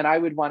 right? And then I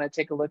would want to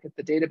take a look at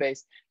the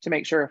database to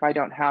make sure if I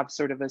don't have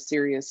sort of a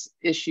serious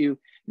issue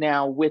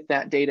now with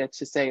that data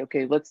to say,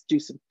 okay, let's do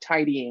some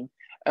tidying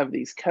of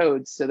these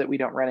codes so that we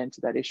don't run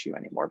into that issue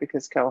anymore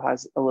because Koha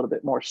is a little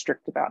bit more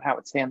strict about how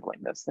it's handling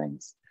those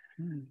things.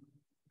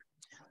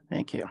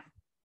 Thank you.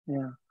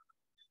 Yeah.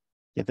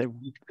 Yeah,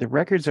 the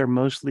records are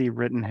mostly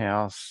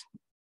Rittenhouse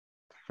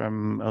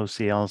from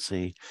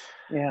OCLC.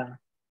 Yeah.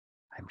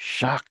 I'm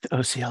shocked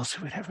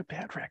OCLC would have a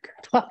bad record.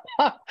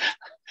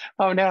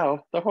 Oh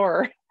no, the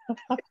horror.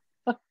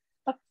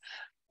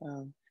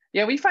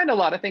 Yeah, we find a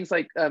lot of things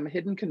like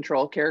hidden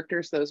control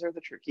characters. Those are the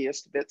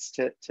trickiest bits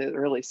to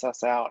really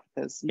suss out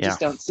because you just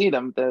don't see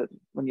them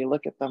when you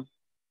look at them.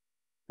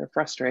 They're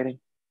frustrating.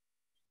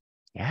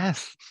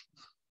 Yes.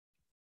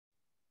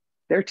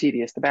 They're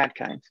tedious, the bad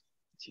kind.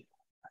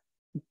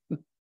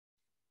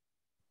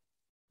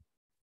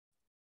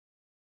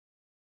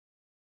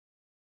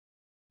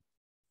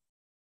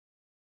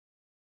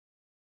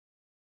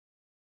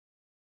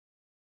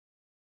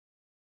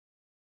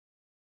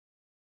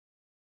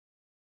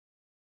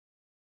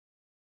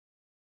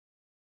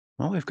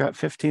 Well, we've got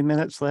 15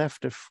 minutes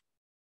left if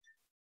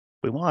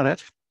we want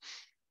it.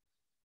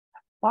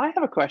 Well, I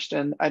have a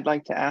question I'd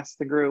like to ask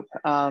the group.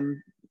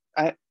 I'm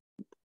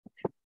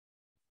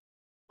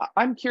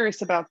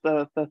curious about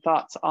the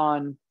thoughts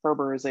on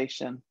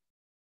Ferberization.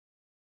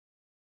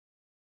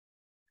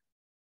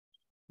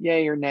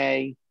 Yay or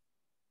nay?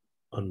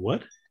 On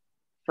what?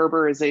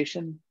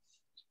 Ferberization.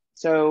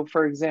 So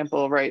for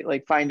example, right,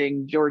 like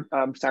finding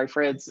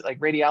Fred's like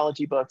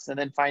radiology books and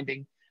then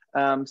finding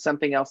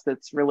something else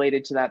that's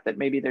related to that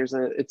maybe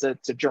it's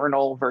a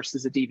journal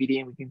versus a DVD,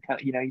 and we can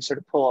kind of, you sort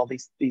of pull all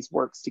these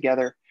works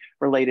together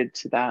related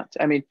to that.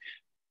 I mean,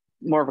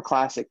 more of a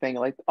classic thing,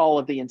 like all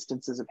of the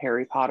instances of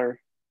Harry Potter,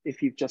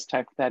 if you've just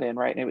typed that in,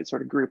 right, and it would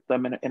sort of group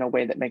them in a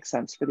way that makes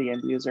sense for the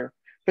end user.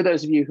 For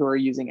those of you who are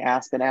using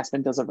Aspen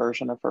does a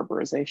version of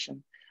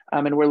Ferberization.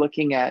 And we're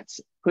looking at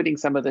putting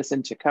some of this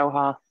into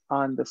Koha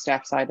on the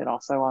staff side and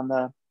also on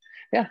the,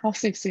 yeah, I'll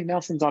see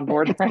Nelson's on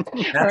board, right?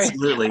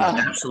 Absolutely,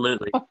 right.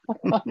 absolutely.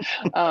 But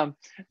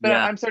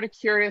yeah. I'm sort of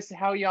curious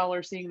how y'all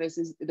are seeing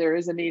this. There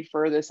is a need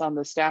for this on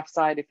the staff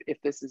side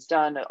if this is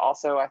done.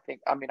 Also, I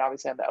mean,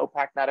 obviously on the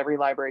OPAC, not every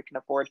library can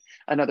afford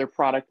another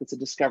product that's a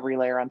discovery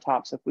layer on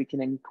top. So if we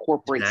can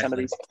incorporate some of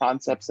these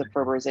concepts of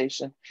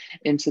Ferberization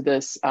into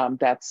this,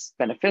 that's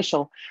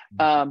beneficial.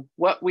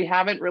 What we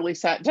haven't really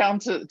sat down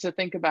to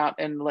think about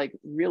and like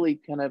really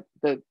kind of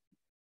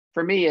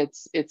for me,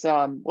 it's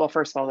well,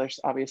 first of all, there's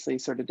obviously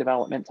sort of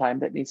development time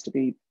that needs to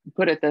be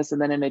put at this.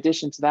 And then in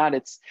addition to that,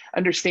 it's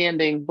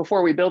understanding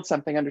before we build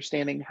something,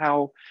 understanding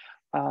how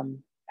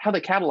the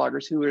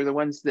catalogers, who are the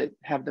ones that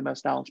have the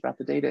most knowledge about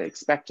the data,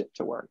 expect it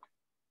to work.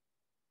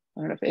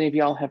 I don't know if any of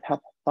y'all have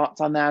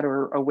thoughts on that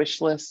or a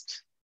wish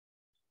list.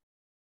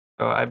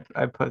 So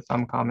I put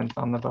some comments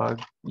on the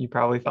bug. You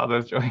probably saw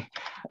those, Joy.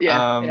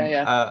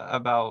 Yeah.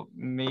 About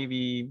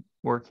maybe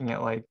working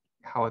at like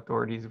how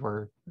authorities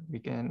work. We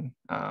can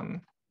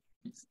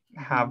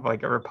have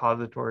like a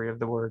repository of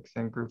the works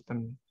and group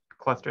them,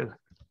 cluster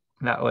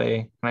that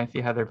way. And I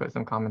see Heather put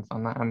some comments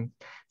on that. I'm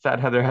sad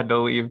Heather had to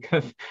leave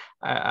because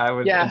I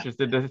was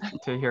interested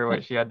to hear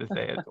what she had to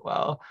say as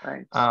well.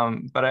 Right.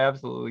 But I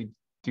absolutely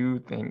do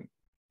think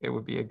it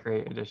would be a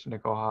great addition to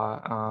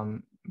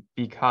Koha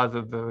because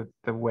of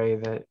the way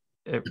that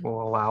it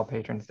will allow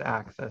patrons to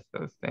access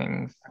those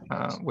things,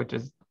 which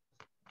is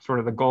sort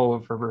of the goal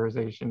of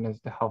Ferberization,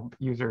 is to help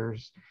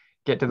users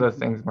get to those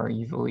things more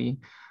easily.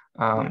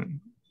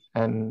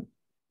 And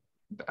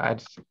I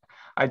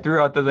threw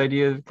out those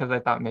ideas because I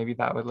thought maybe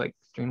that would like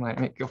streamline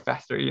and make it go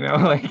faster, you know,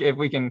 like if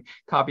we can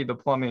copy the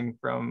plumbing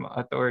from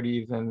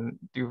authorities and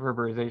do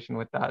Ferberization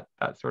with that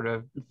sort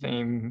of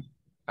same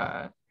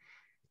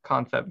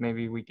concept,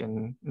 maybe we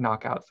can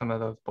knock out some of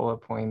those bullet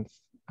points.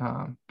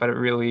 But it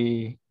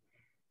really,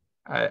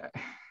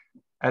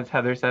 as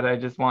Heather said, I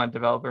just want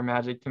developer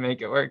magic to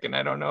make it work, and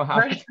I don't know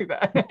how to do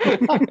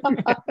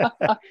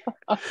that.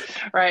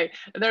 Right.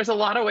 There's a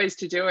lot of ways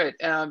to do it.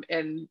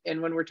 And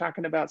when we're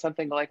talking about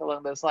something like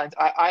along those lines,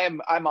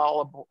 I'm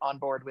all on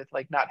board with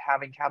like not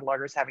having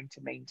catalogers having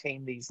to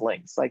maintain these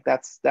links. Like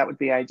that would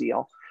be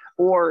ideal.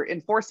 Or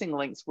enforcing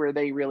links where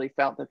they really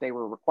felt that they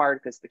were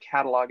required because the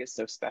catalog is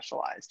so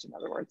specialized, in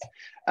other words.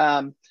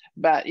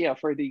 But, you know,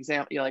 for the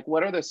example, you know, like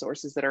what are the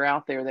sources that are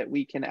out there that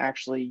we can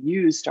actually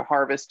use to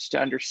harvest,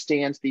 to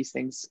understand these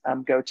things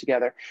go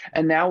together.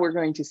 And now we're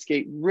going to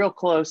skate real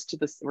close to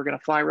this. We're going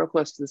to fly real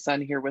close to the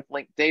sun here with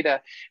linked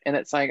data. And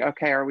it's like,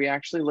 okay, are we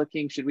actually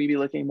looking, should we be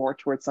looking more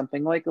towards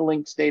something like a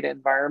linked data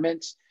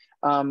environment?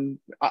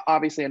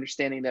 Obviously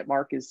understanding that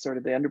Marc is sort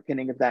of the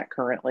underpinning of that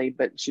currently,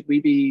 but should we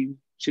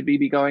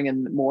be going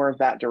in more of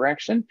that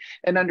direction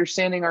and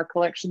understanding our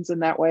collections in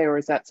that way? Or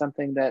is that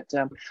something that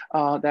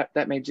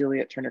that made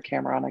Juliet turn her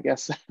camera on, I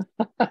guess?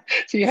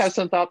 Do you have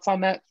some thoughts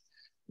on that?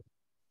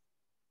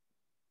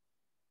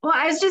 Well,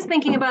 I was just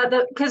thinking about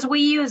because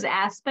we use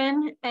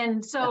Aspen.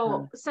 And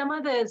so some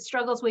of the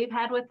struggles we've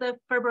had with the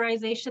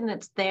Ferberization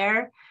that's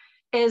there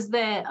is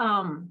that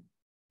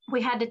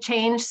we had to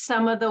change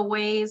some of the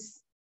ways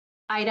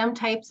item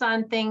types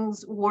on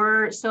things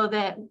were so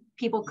that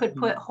people could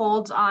put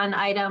holds on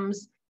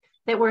items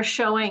that were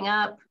showing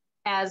up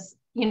as,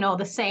 you know,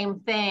 the same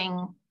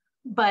thing,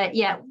 but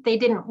yet they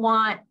didn't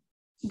want,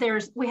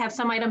 we have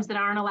some items that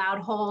aren't allowed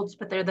holds,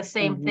 but they're the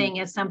same thing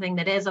as something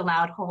that is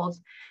allowed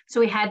holds. So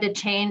we had to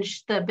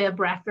change the bib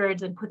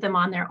records and put them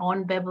on their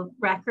own bib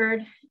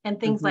record and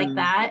things like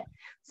that.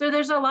 So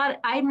there's a lot,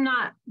 I'm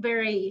not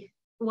very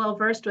well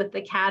versed with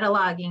the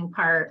cataloging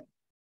part,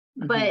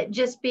 but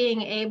just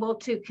being able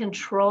to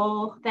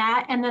control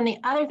that. And then the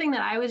other thing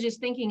that I was just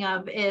thinking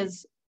of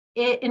is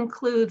it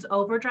includes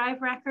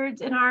overdrive records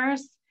in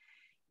ours.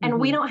 And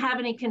we don't have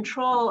any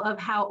control of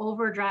how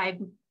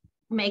overdrive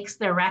makes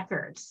their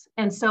records.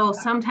 And so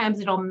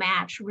sometimes it'll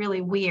match really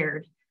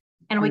weird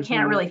and we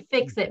can't really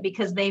fix it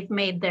because they've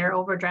made their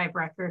overdrive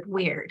record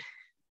weird.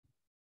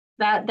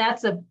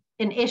 That's an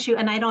issue.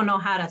 And I don't know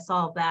how to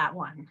solve that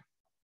one.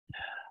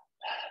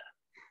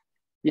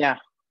 Yeah.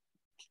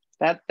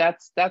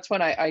 That's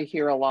when I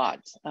hear a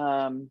lot.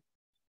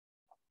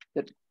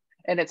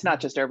 And it's not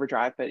just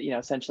overdrive, but, you know,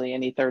 essentially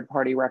any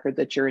third-party record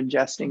that you're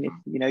ingesting, if,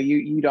 you know,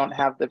 you don't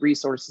have the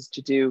resources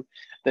to do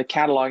the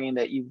cataloging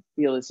that you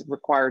feel is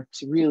required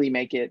to really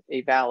make it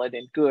a valid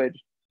and good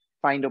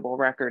findable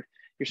record,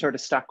 you're sort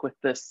of stuck with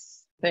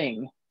this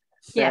thing.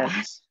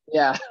 Yeah.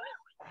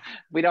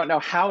 We don't know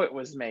how it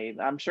was made.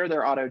 I'm sure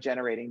they're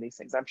auto-generating these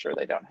things. I'm sure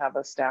they don't have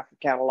a staff of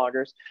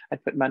catalogers.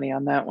 I'd put money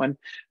on that one.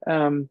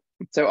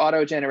 So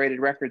auto-generated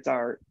records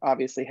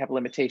obviously have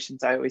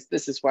limitations.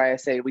 This is why I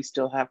say we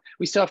still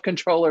have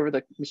control over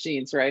the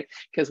machines, right?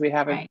 Because we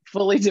haven't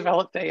fully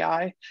developed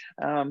AI.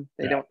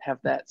 They don't have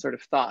that sort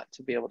of thought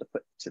to be able to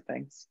put to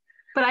things.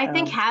 But I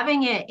think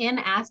having it in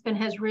Aspen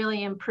has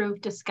really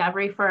improved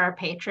discovery for our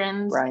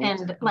patrons.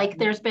 And like,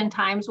 there's been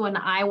times when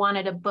I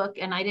wanted a book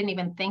and I didn't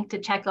even think to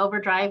check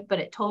overdrive, but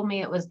it told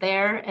me it was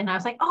there. And I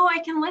was like, oh, I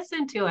can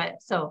listen to it.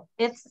 So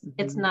it's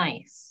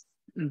nice.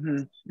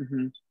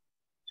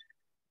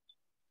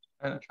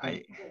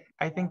 I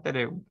think that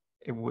it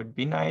would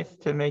be nice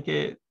to make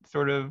it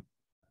sort of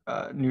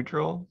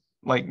neutral.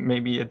 Like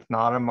maybe it's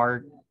not a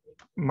marc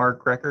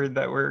record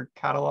that we're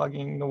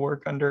cataloging the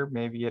work under.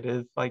 Maybe it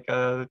is like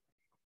a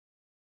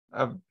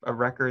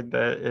record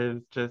that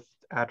is just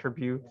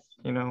attributes,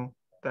 you know,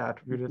 the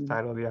attribute is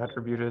title, the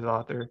attribute is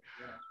author,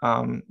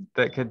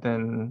 that could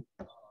then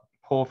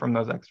pull from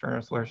those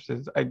external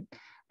sources.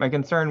 My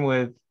concern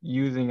with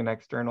using an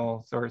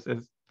external source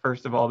is,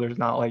 first of all, there's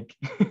not like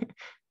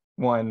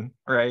one,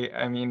 right?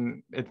 I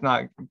mean,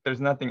 there's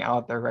nothing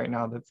out there right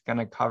now that's going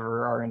to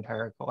cover our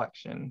entire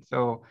collection.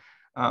 So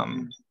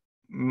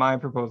my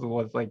proposal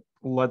was like,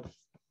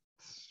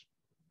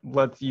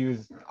 let's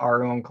use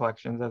our own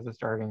collections as a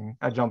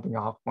jumping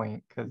off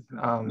point, because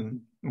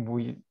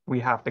we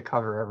have to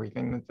cover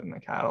everything that's in the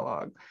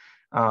catalog.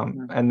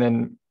 And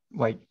then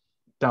like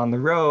down the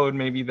road,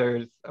 maybe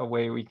there's a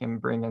way we can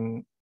bring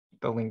in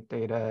the linked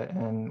data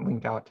and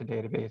link out to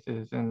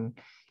databases and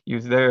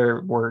use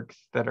their works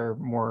that are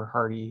more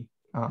hardy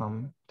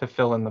to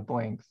fill in the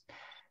blanks.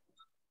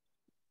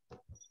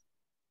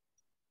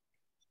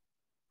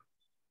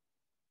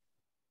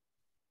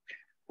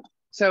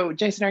 So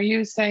Jason, are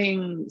you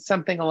saying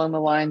something along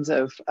the lines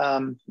of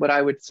what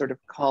I would sort of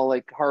call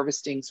like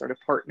harvesting sort of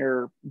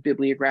partner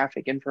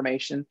bibliographic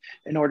information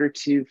in order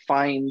to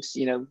find,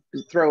 you know,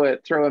 throw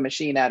a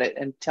machine at it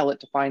and tell it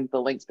to find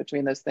the links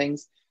between those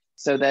things,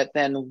 so that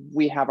then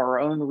we have our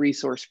own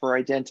resource for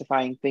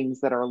identifying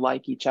things that are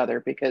like each other?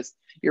 Because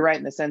you're right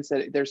in the sense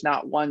that there's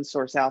not one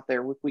source out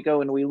there. If we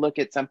go and we look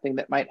at something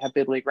that might have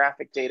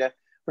bibliographic data,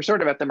 we're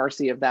sort of at the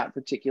mercy of that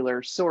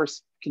particular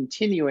source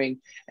continuing,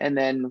 and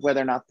then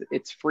whether or not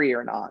it's free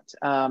or not.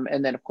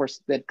 And then of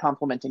course, then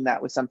complementing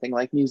that with something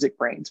like Music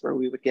Brains, where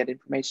we would get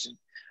information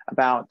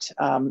about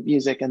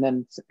music, and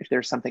then if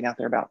there's something out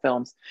there about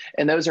films.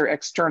 And those are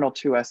external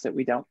to us that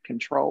we don't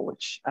control,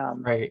 which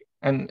right.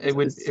 And it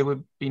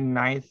would be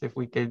nice if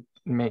we could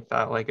make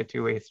that like a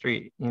two-way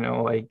street, you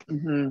know, like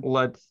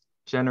let's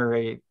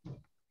generate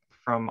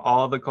from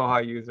all the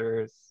Koha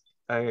users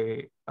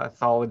a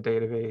solid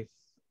database,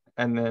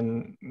 and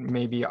then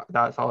maybe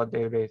that solid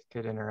database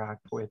could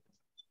interact with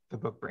the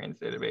BookBrains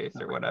database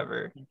or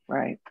whatever.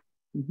 Right.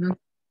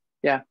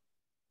 Yeah.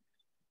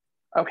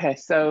 Okay,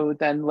 so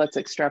then let's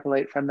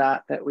extrapolate from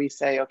that we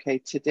say, okay,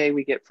 today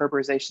we get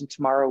Ferberization,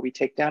 tomorrow we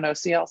take down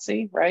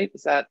OCLC, right?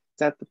 Is that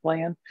the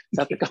plan? Is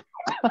that the goal?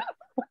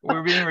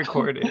 We're being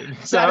recorded.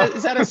 Is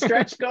that a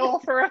stretch goal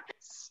for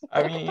us?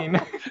 I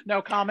mean,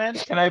 no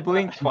comment. Can I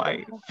blink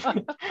twice?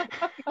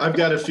 I've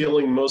got a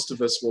feeling most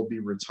of us will be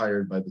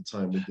retired by the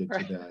time we get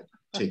to that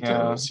take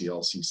down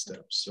OCLC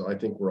steps. So I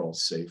think we're all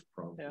safe,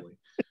 probably. Yeah,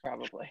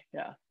 probably,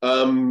 yeah.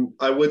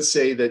 I would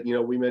say that, you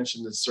know, we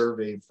mentioned the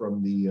survey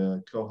from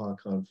the Koha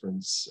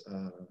conference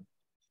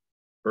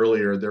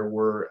earlier. There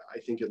were, I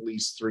think, at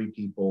least 3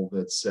 people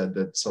that said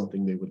that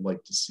something they would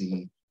like to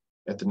see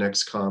at the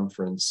next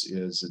conference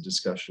is a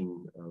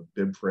discussion of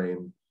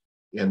BibFrame.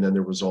 And then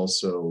there was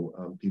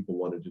also people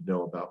wanted to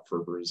know about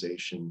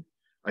Ferberization.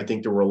 I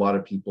think there were a lot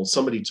of people,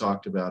 somebody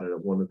talked about it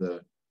at one of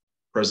the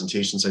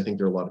presentations. I think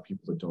there are a lot of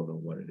people that don't know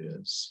what it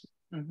is.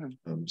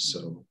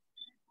 So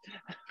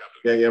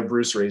yeah,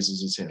 Bruce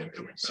raises his hand.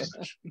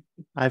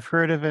 I've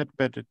heard of it,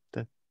 but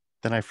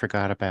then I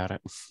forgot about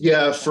it.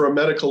 Yeah, for a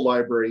medical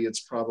library, it's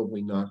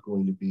probably not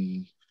going to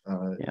be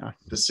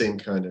the same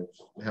kind of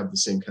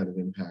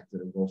impact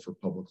that it will for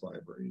public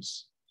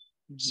libraries.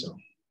 So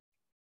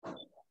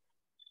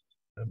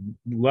a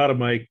lot of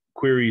my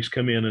queries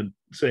come in and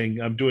saying,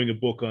 I'm doing a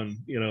book on,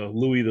 you know,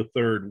 Louis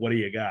III, what do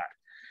you got?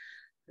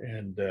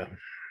 And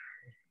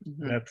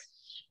that's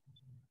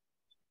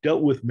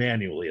dealt with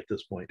manually at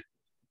this point.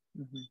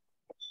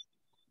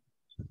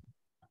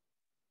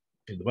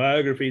 In the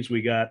biographies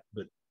we got,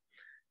 but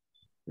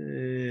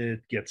the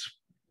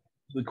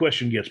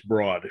question gets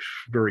broad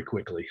very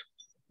quickly.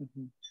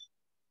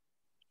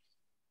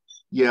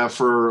 Yeah,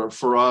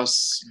 for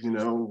us, you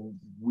know,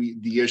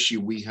 the issue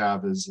we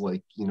have is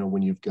like, you know,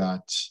 when you've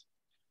got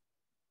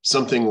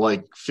something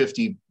like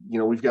 50, you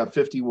know, we've got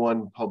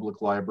 51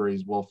 public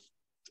libraries, well,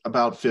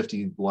 about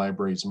 50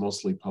 libraries,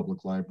 mostly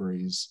public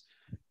libraries,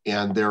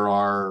 and there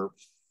are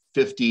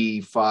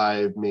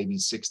 55, maybe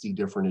 60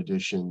 different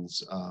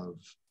editions of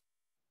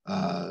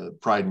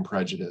Pride and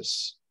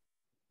Prejudice.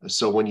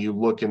 So when you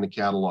look in the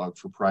catalog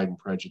for Pride and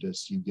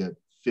Prejudice, you get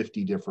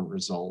 50 different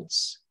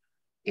results.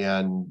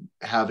 And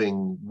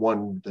having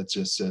one that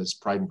just says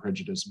Pride and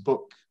Prejudice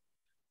book,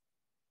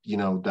 you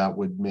know, that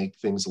would make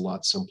things a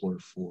lot simpler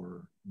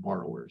for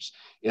borrowers.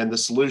 And the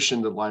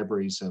solution that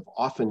libraries have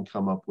often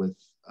come up with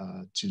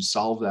to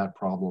solve that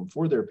problem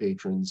for their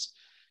patrons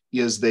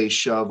is they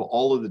shove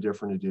all of the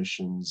different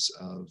editions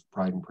of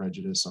Pride and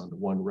Prejudice onto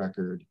one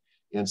record.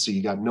 And so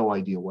you got no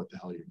idea what the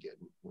hell you're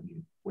getting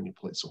when you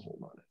place a hold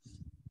on it.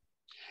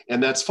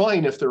 And that's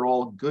fine if they're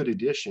all good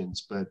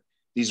editions, but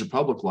these are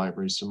public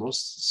libraries,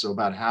 so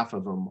about half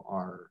of them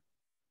are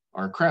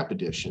crap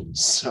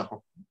editions.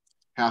 So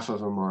half of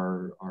them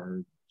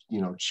are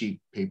you know,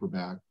 cheap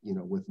paperback, you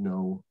know, with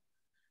no,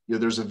 you know,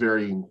 there's a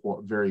varying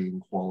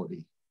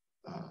quality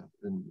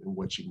in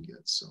what you can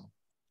get. So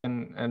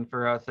and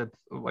for us, it's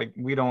like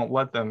we don't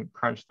let them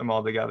crunch them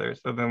all together.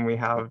 So then we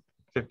have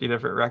 50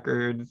 different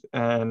records,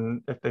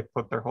 and if they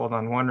put their hold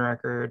on one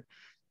record,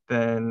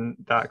 then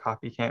that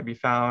copy can't be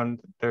found.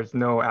 There's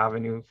no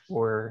avenue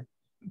for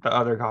the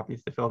other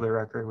copies to fill the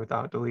record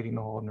without deleting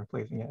the hold and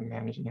replacing it and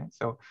managing it.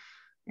 So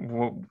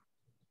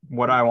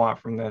what I want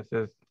from this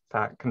is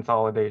that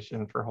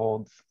consolidation for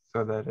holds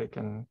so that it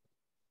can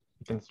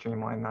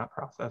streamline that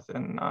process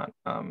and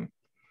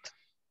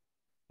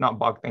not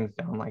bog things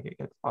down like it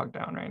gets bogged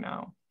down right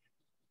now.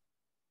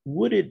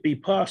 Would it be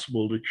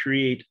possible to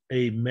create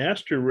a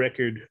master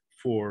record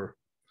for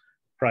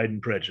Pride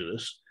and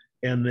Prejudice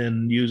and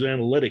then use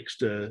analytics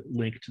to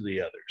link to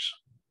the others?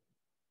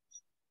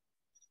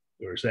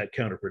 Or is that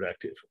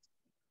counterproductive?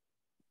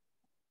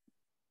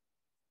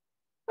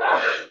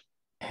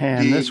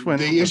 And this one,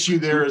 the issue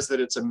there is that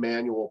it's a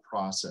manual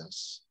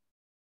process.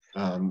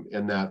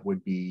 And that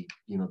would be,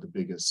 you know, the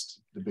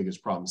biggest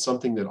problem.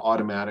 Something that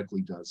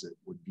automatically does it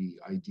would be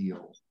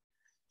ideal,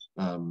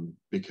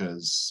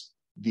 because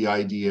the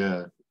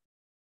idea,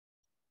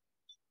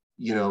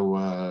 you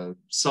know,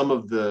 some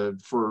of the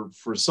for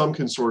some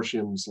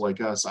consortiums like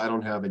us, I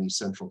don't have any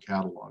central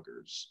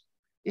catalogers,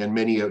 and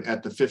many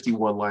at the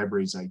 51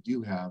 libraries I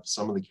do have,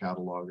 some of the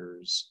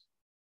catalogers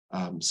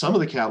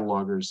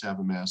have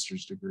a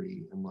master's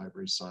degree in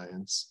library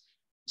science.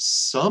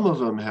 Some of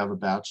them have a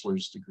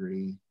bachelor's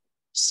degree.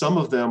 Some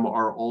of them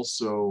are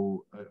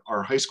also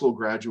high school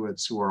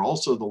graduates who are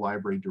also the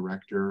library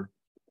director,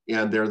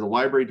 and they're the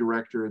library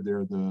director,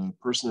 they're the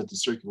person at the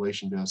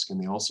circulation desk, and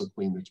they also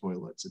clean the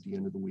toilets at the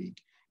end of the week,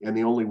 and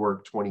they only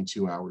work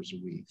 22 hours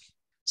a week.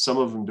 Some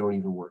of them don't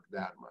even work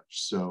that much.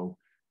 So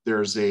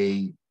there is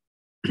a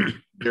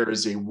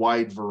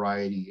wide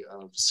variety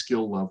of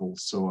skill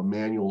levels, so a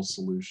manual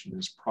solution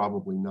is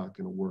probably not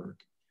going to work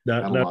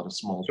at a lot of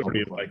small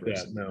public libraries.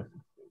 Like that, no.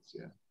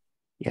 Yeah.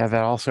 Yeah,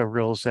 that also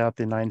rules out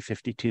the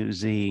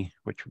 952Z,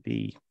 which would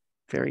be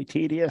very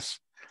tedious.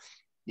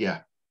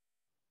 Yeah.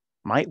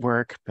 Might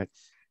work, but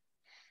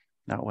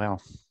not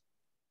well.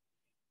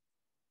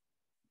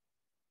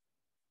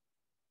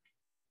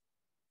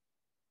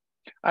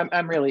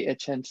 I'm really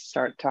itching to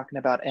start talking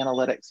about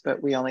analytics,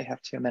 but we only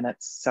have 2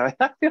 minutes. So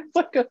that feels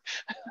like a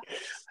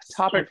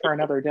topic for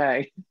another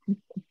day.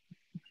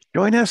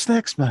 Join us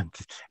next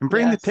month and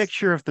bring the Yes.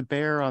 picture of the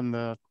bear on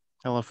the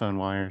telephone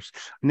wires.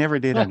 Never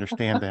did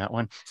understand that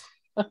one.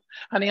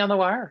 Honey on the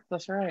wire.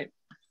 That's right.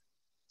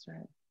 That's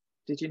right.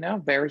 Did you know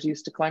bears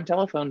used to climb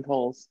telephone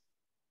poles?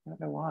 I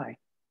don't know why.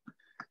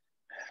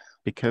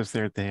 Because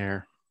they're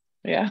there.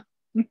 Yeah.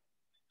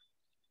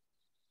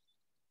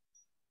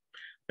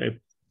 I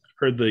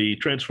heard the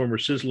transformer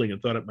sizzling and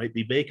thought it might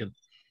be bacon.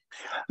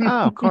 Oh,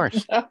 of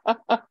course.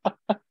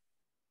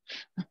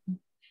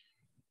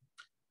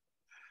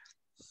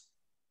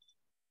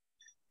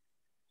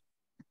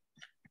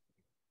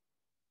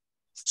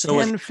 So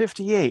with,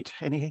 10:58.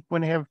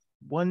 Anyone have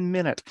 1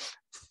 minute?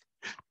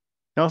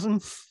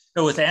 Nelson?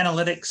 so with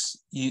analytics,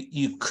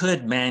 you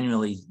could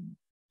manually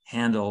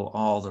handle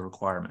all the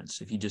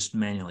requirements if you just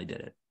manually did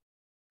it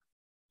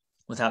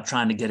without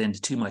trying to get into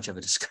too much of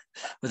a discussion.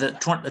 With a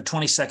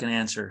 20-second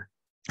answer.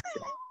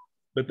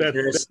 But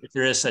if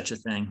there is such a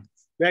thing.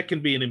 That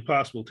can be an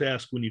impossible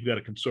task when you've got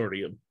a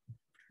consortium.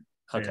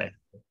 Okay.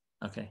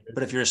 Okay.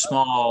 But if you're a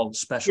small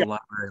special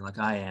library like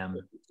I am,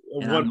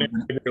 and I'm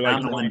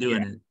the one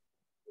doing it.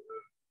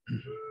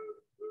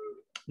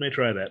 Let me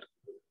try that.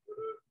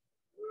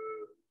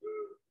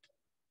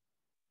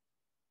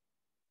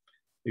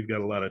 We've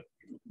got a lot of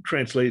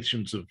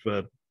translations of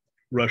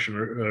Russian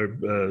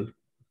or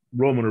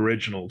Roman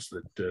originals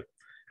that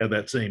have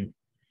that same,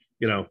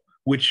 you know,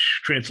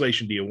 which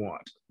translation do you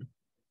want?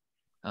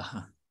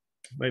 Uh-huh.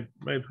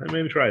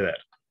 Maybe try that.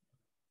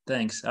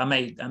 Thanks. I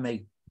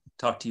may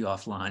talk to you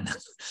offline.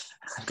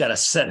 I've got a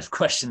set of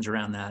questions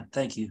around that.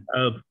 Thank you.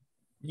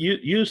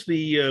 Use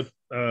the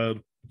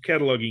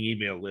cataloging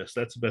email list.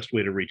 That's the best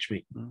way to reach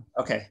me.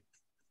 Okay.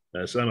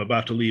 So I'm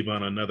about to leave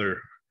on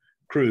another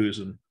cruise,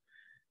 and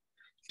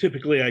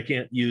typically I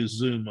can't use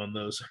Zoom on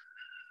those.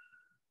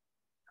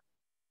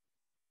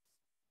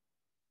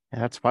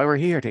 That's why we're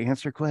here, to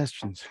answer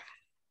questions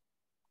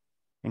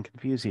and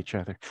confuse each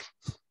other.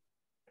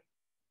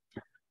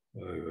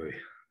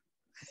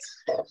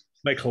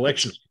 My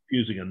collection's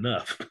confusing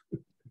enough.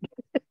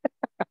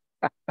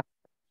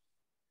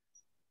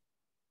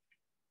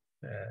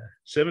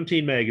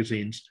 17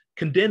 magazines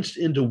condensed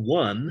into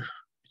one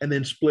and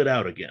then split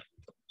out again.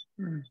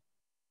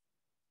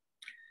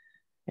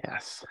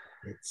 Yes.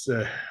 It's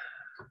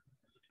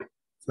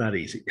not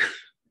easy.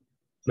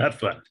 Not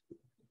fun.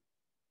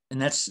 And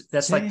that's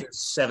like the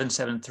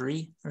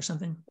 773 or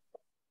something?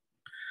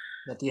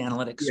 That the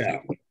analytics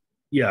Yeah. do?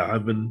 Yeah,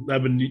 I've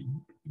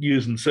been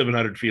using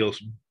 700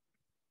 fields.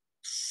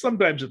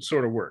 Sometimes it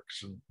sort of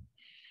works. And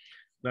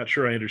not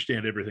sure I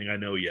understand everything I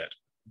know yet.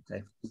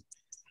 Okay.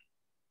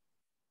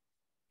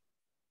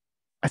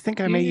 I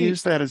think I may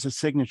use that as a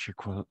signature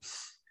quote.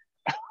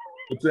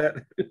 What's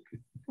that?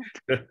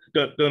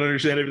 don't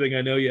understand everything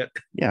I know yet.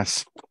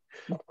 Yes.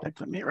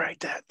 Let me write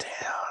that down.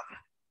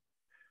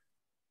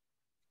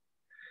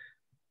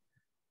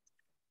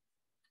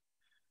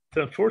 It's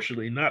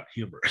unfortunately not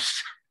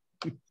humorous.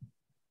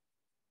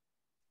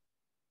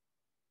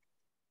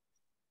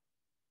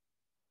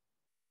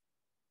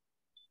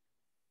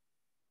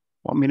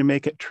 Want me to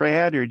make it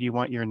trad, or do you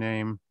want your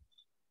name?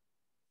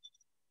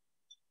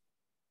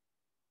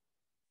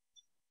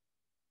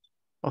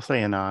 I'll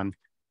say anon.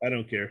 I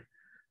don't care.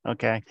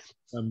 Okay.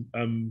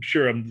 I'm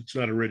sure it's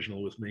not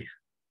original with me.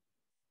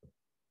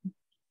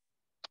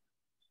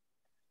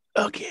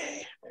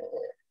 Okay.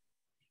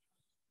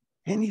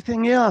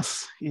 Anything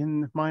else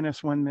in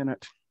 -1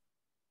 minute?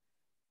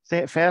 Say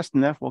it fast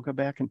enough, we'll go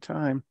back in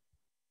time.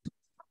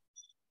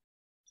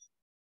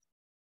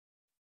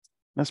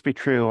 Must be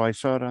true. I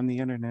saw it on the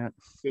internet.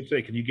 Good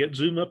say, can you get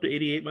zoom up to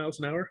 88 miles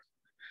an hour?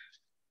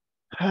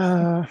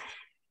 I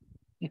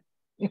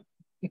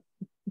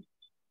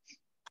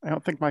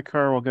don't think my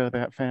car will go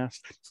that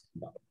fast.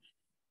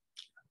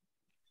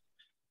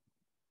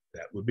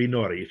 That would be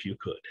naughty if you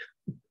could.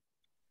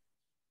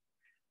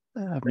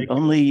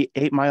 Only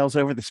 8 miles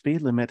over the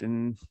speed limit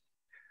in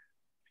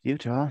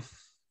Utah.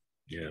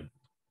 Yeah.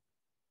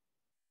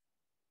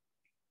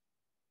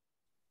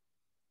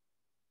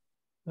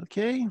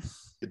 Okay.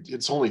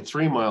 It's only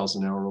 3 miles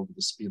an hour over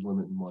the speed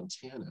limit in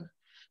Montana.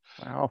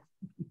 Wow.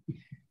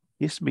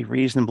 Used to be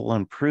reasonable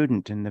and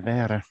prudent in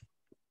Nevada.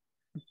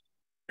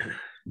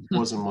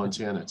 Was in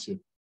Montana too.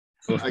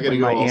 I gotta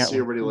go. I'll see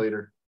everybody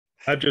later.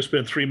 I've just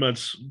spent 3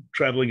 months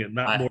traveling at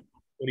not more than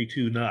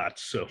 22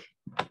 knots. So,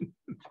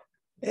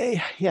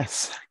 hey,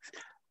 yes.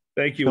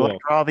 Thank you So all.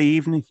 Draw the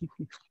evening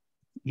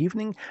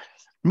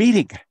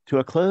meeting to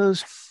a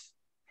close.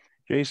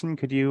 Jason,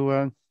 could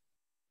you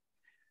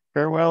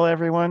farewell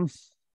everyone?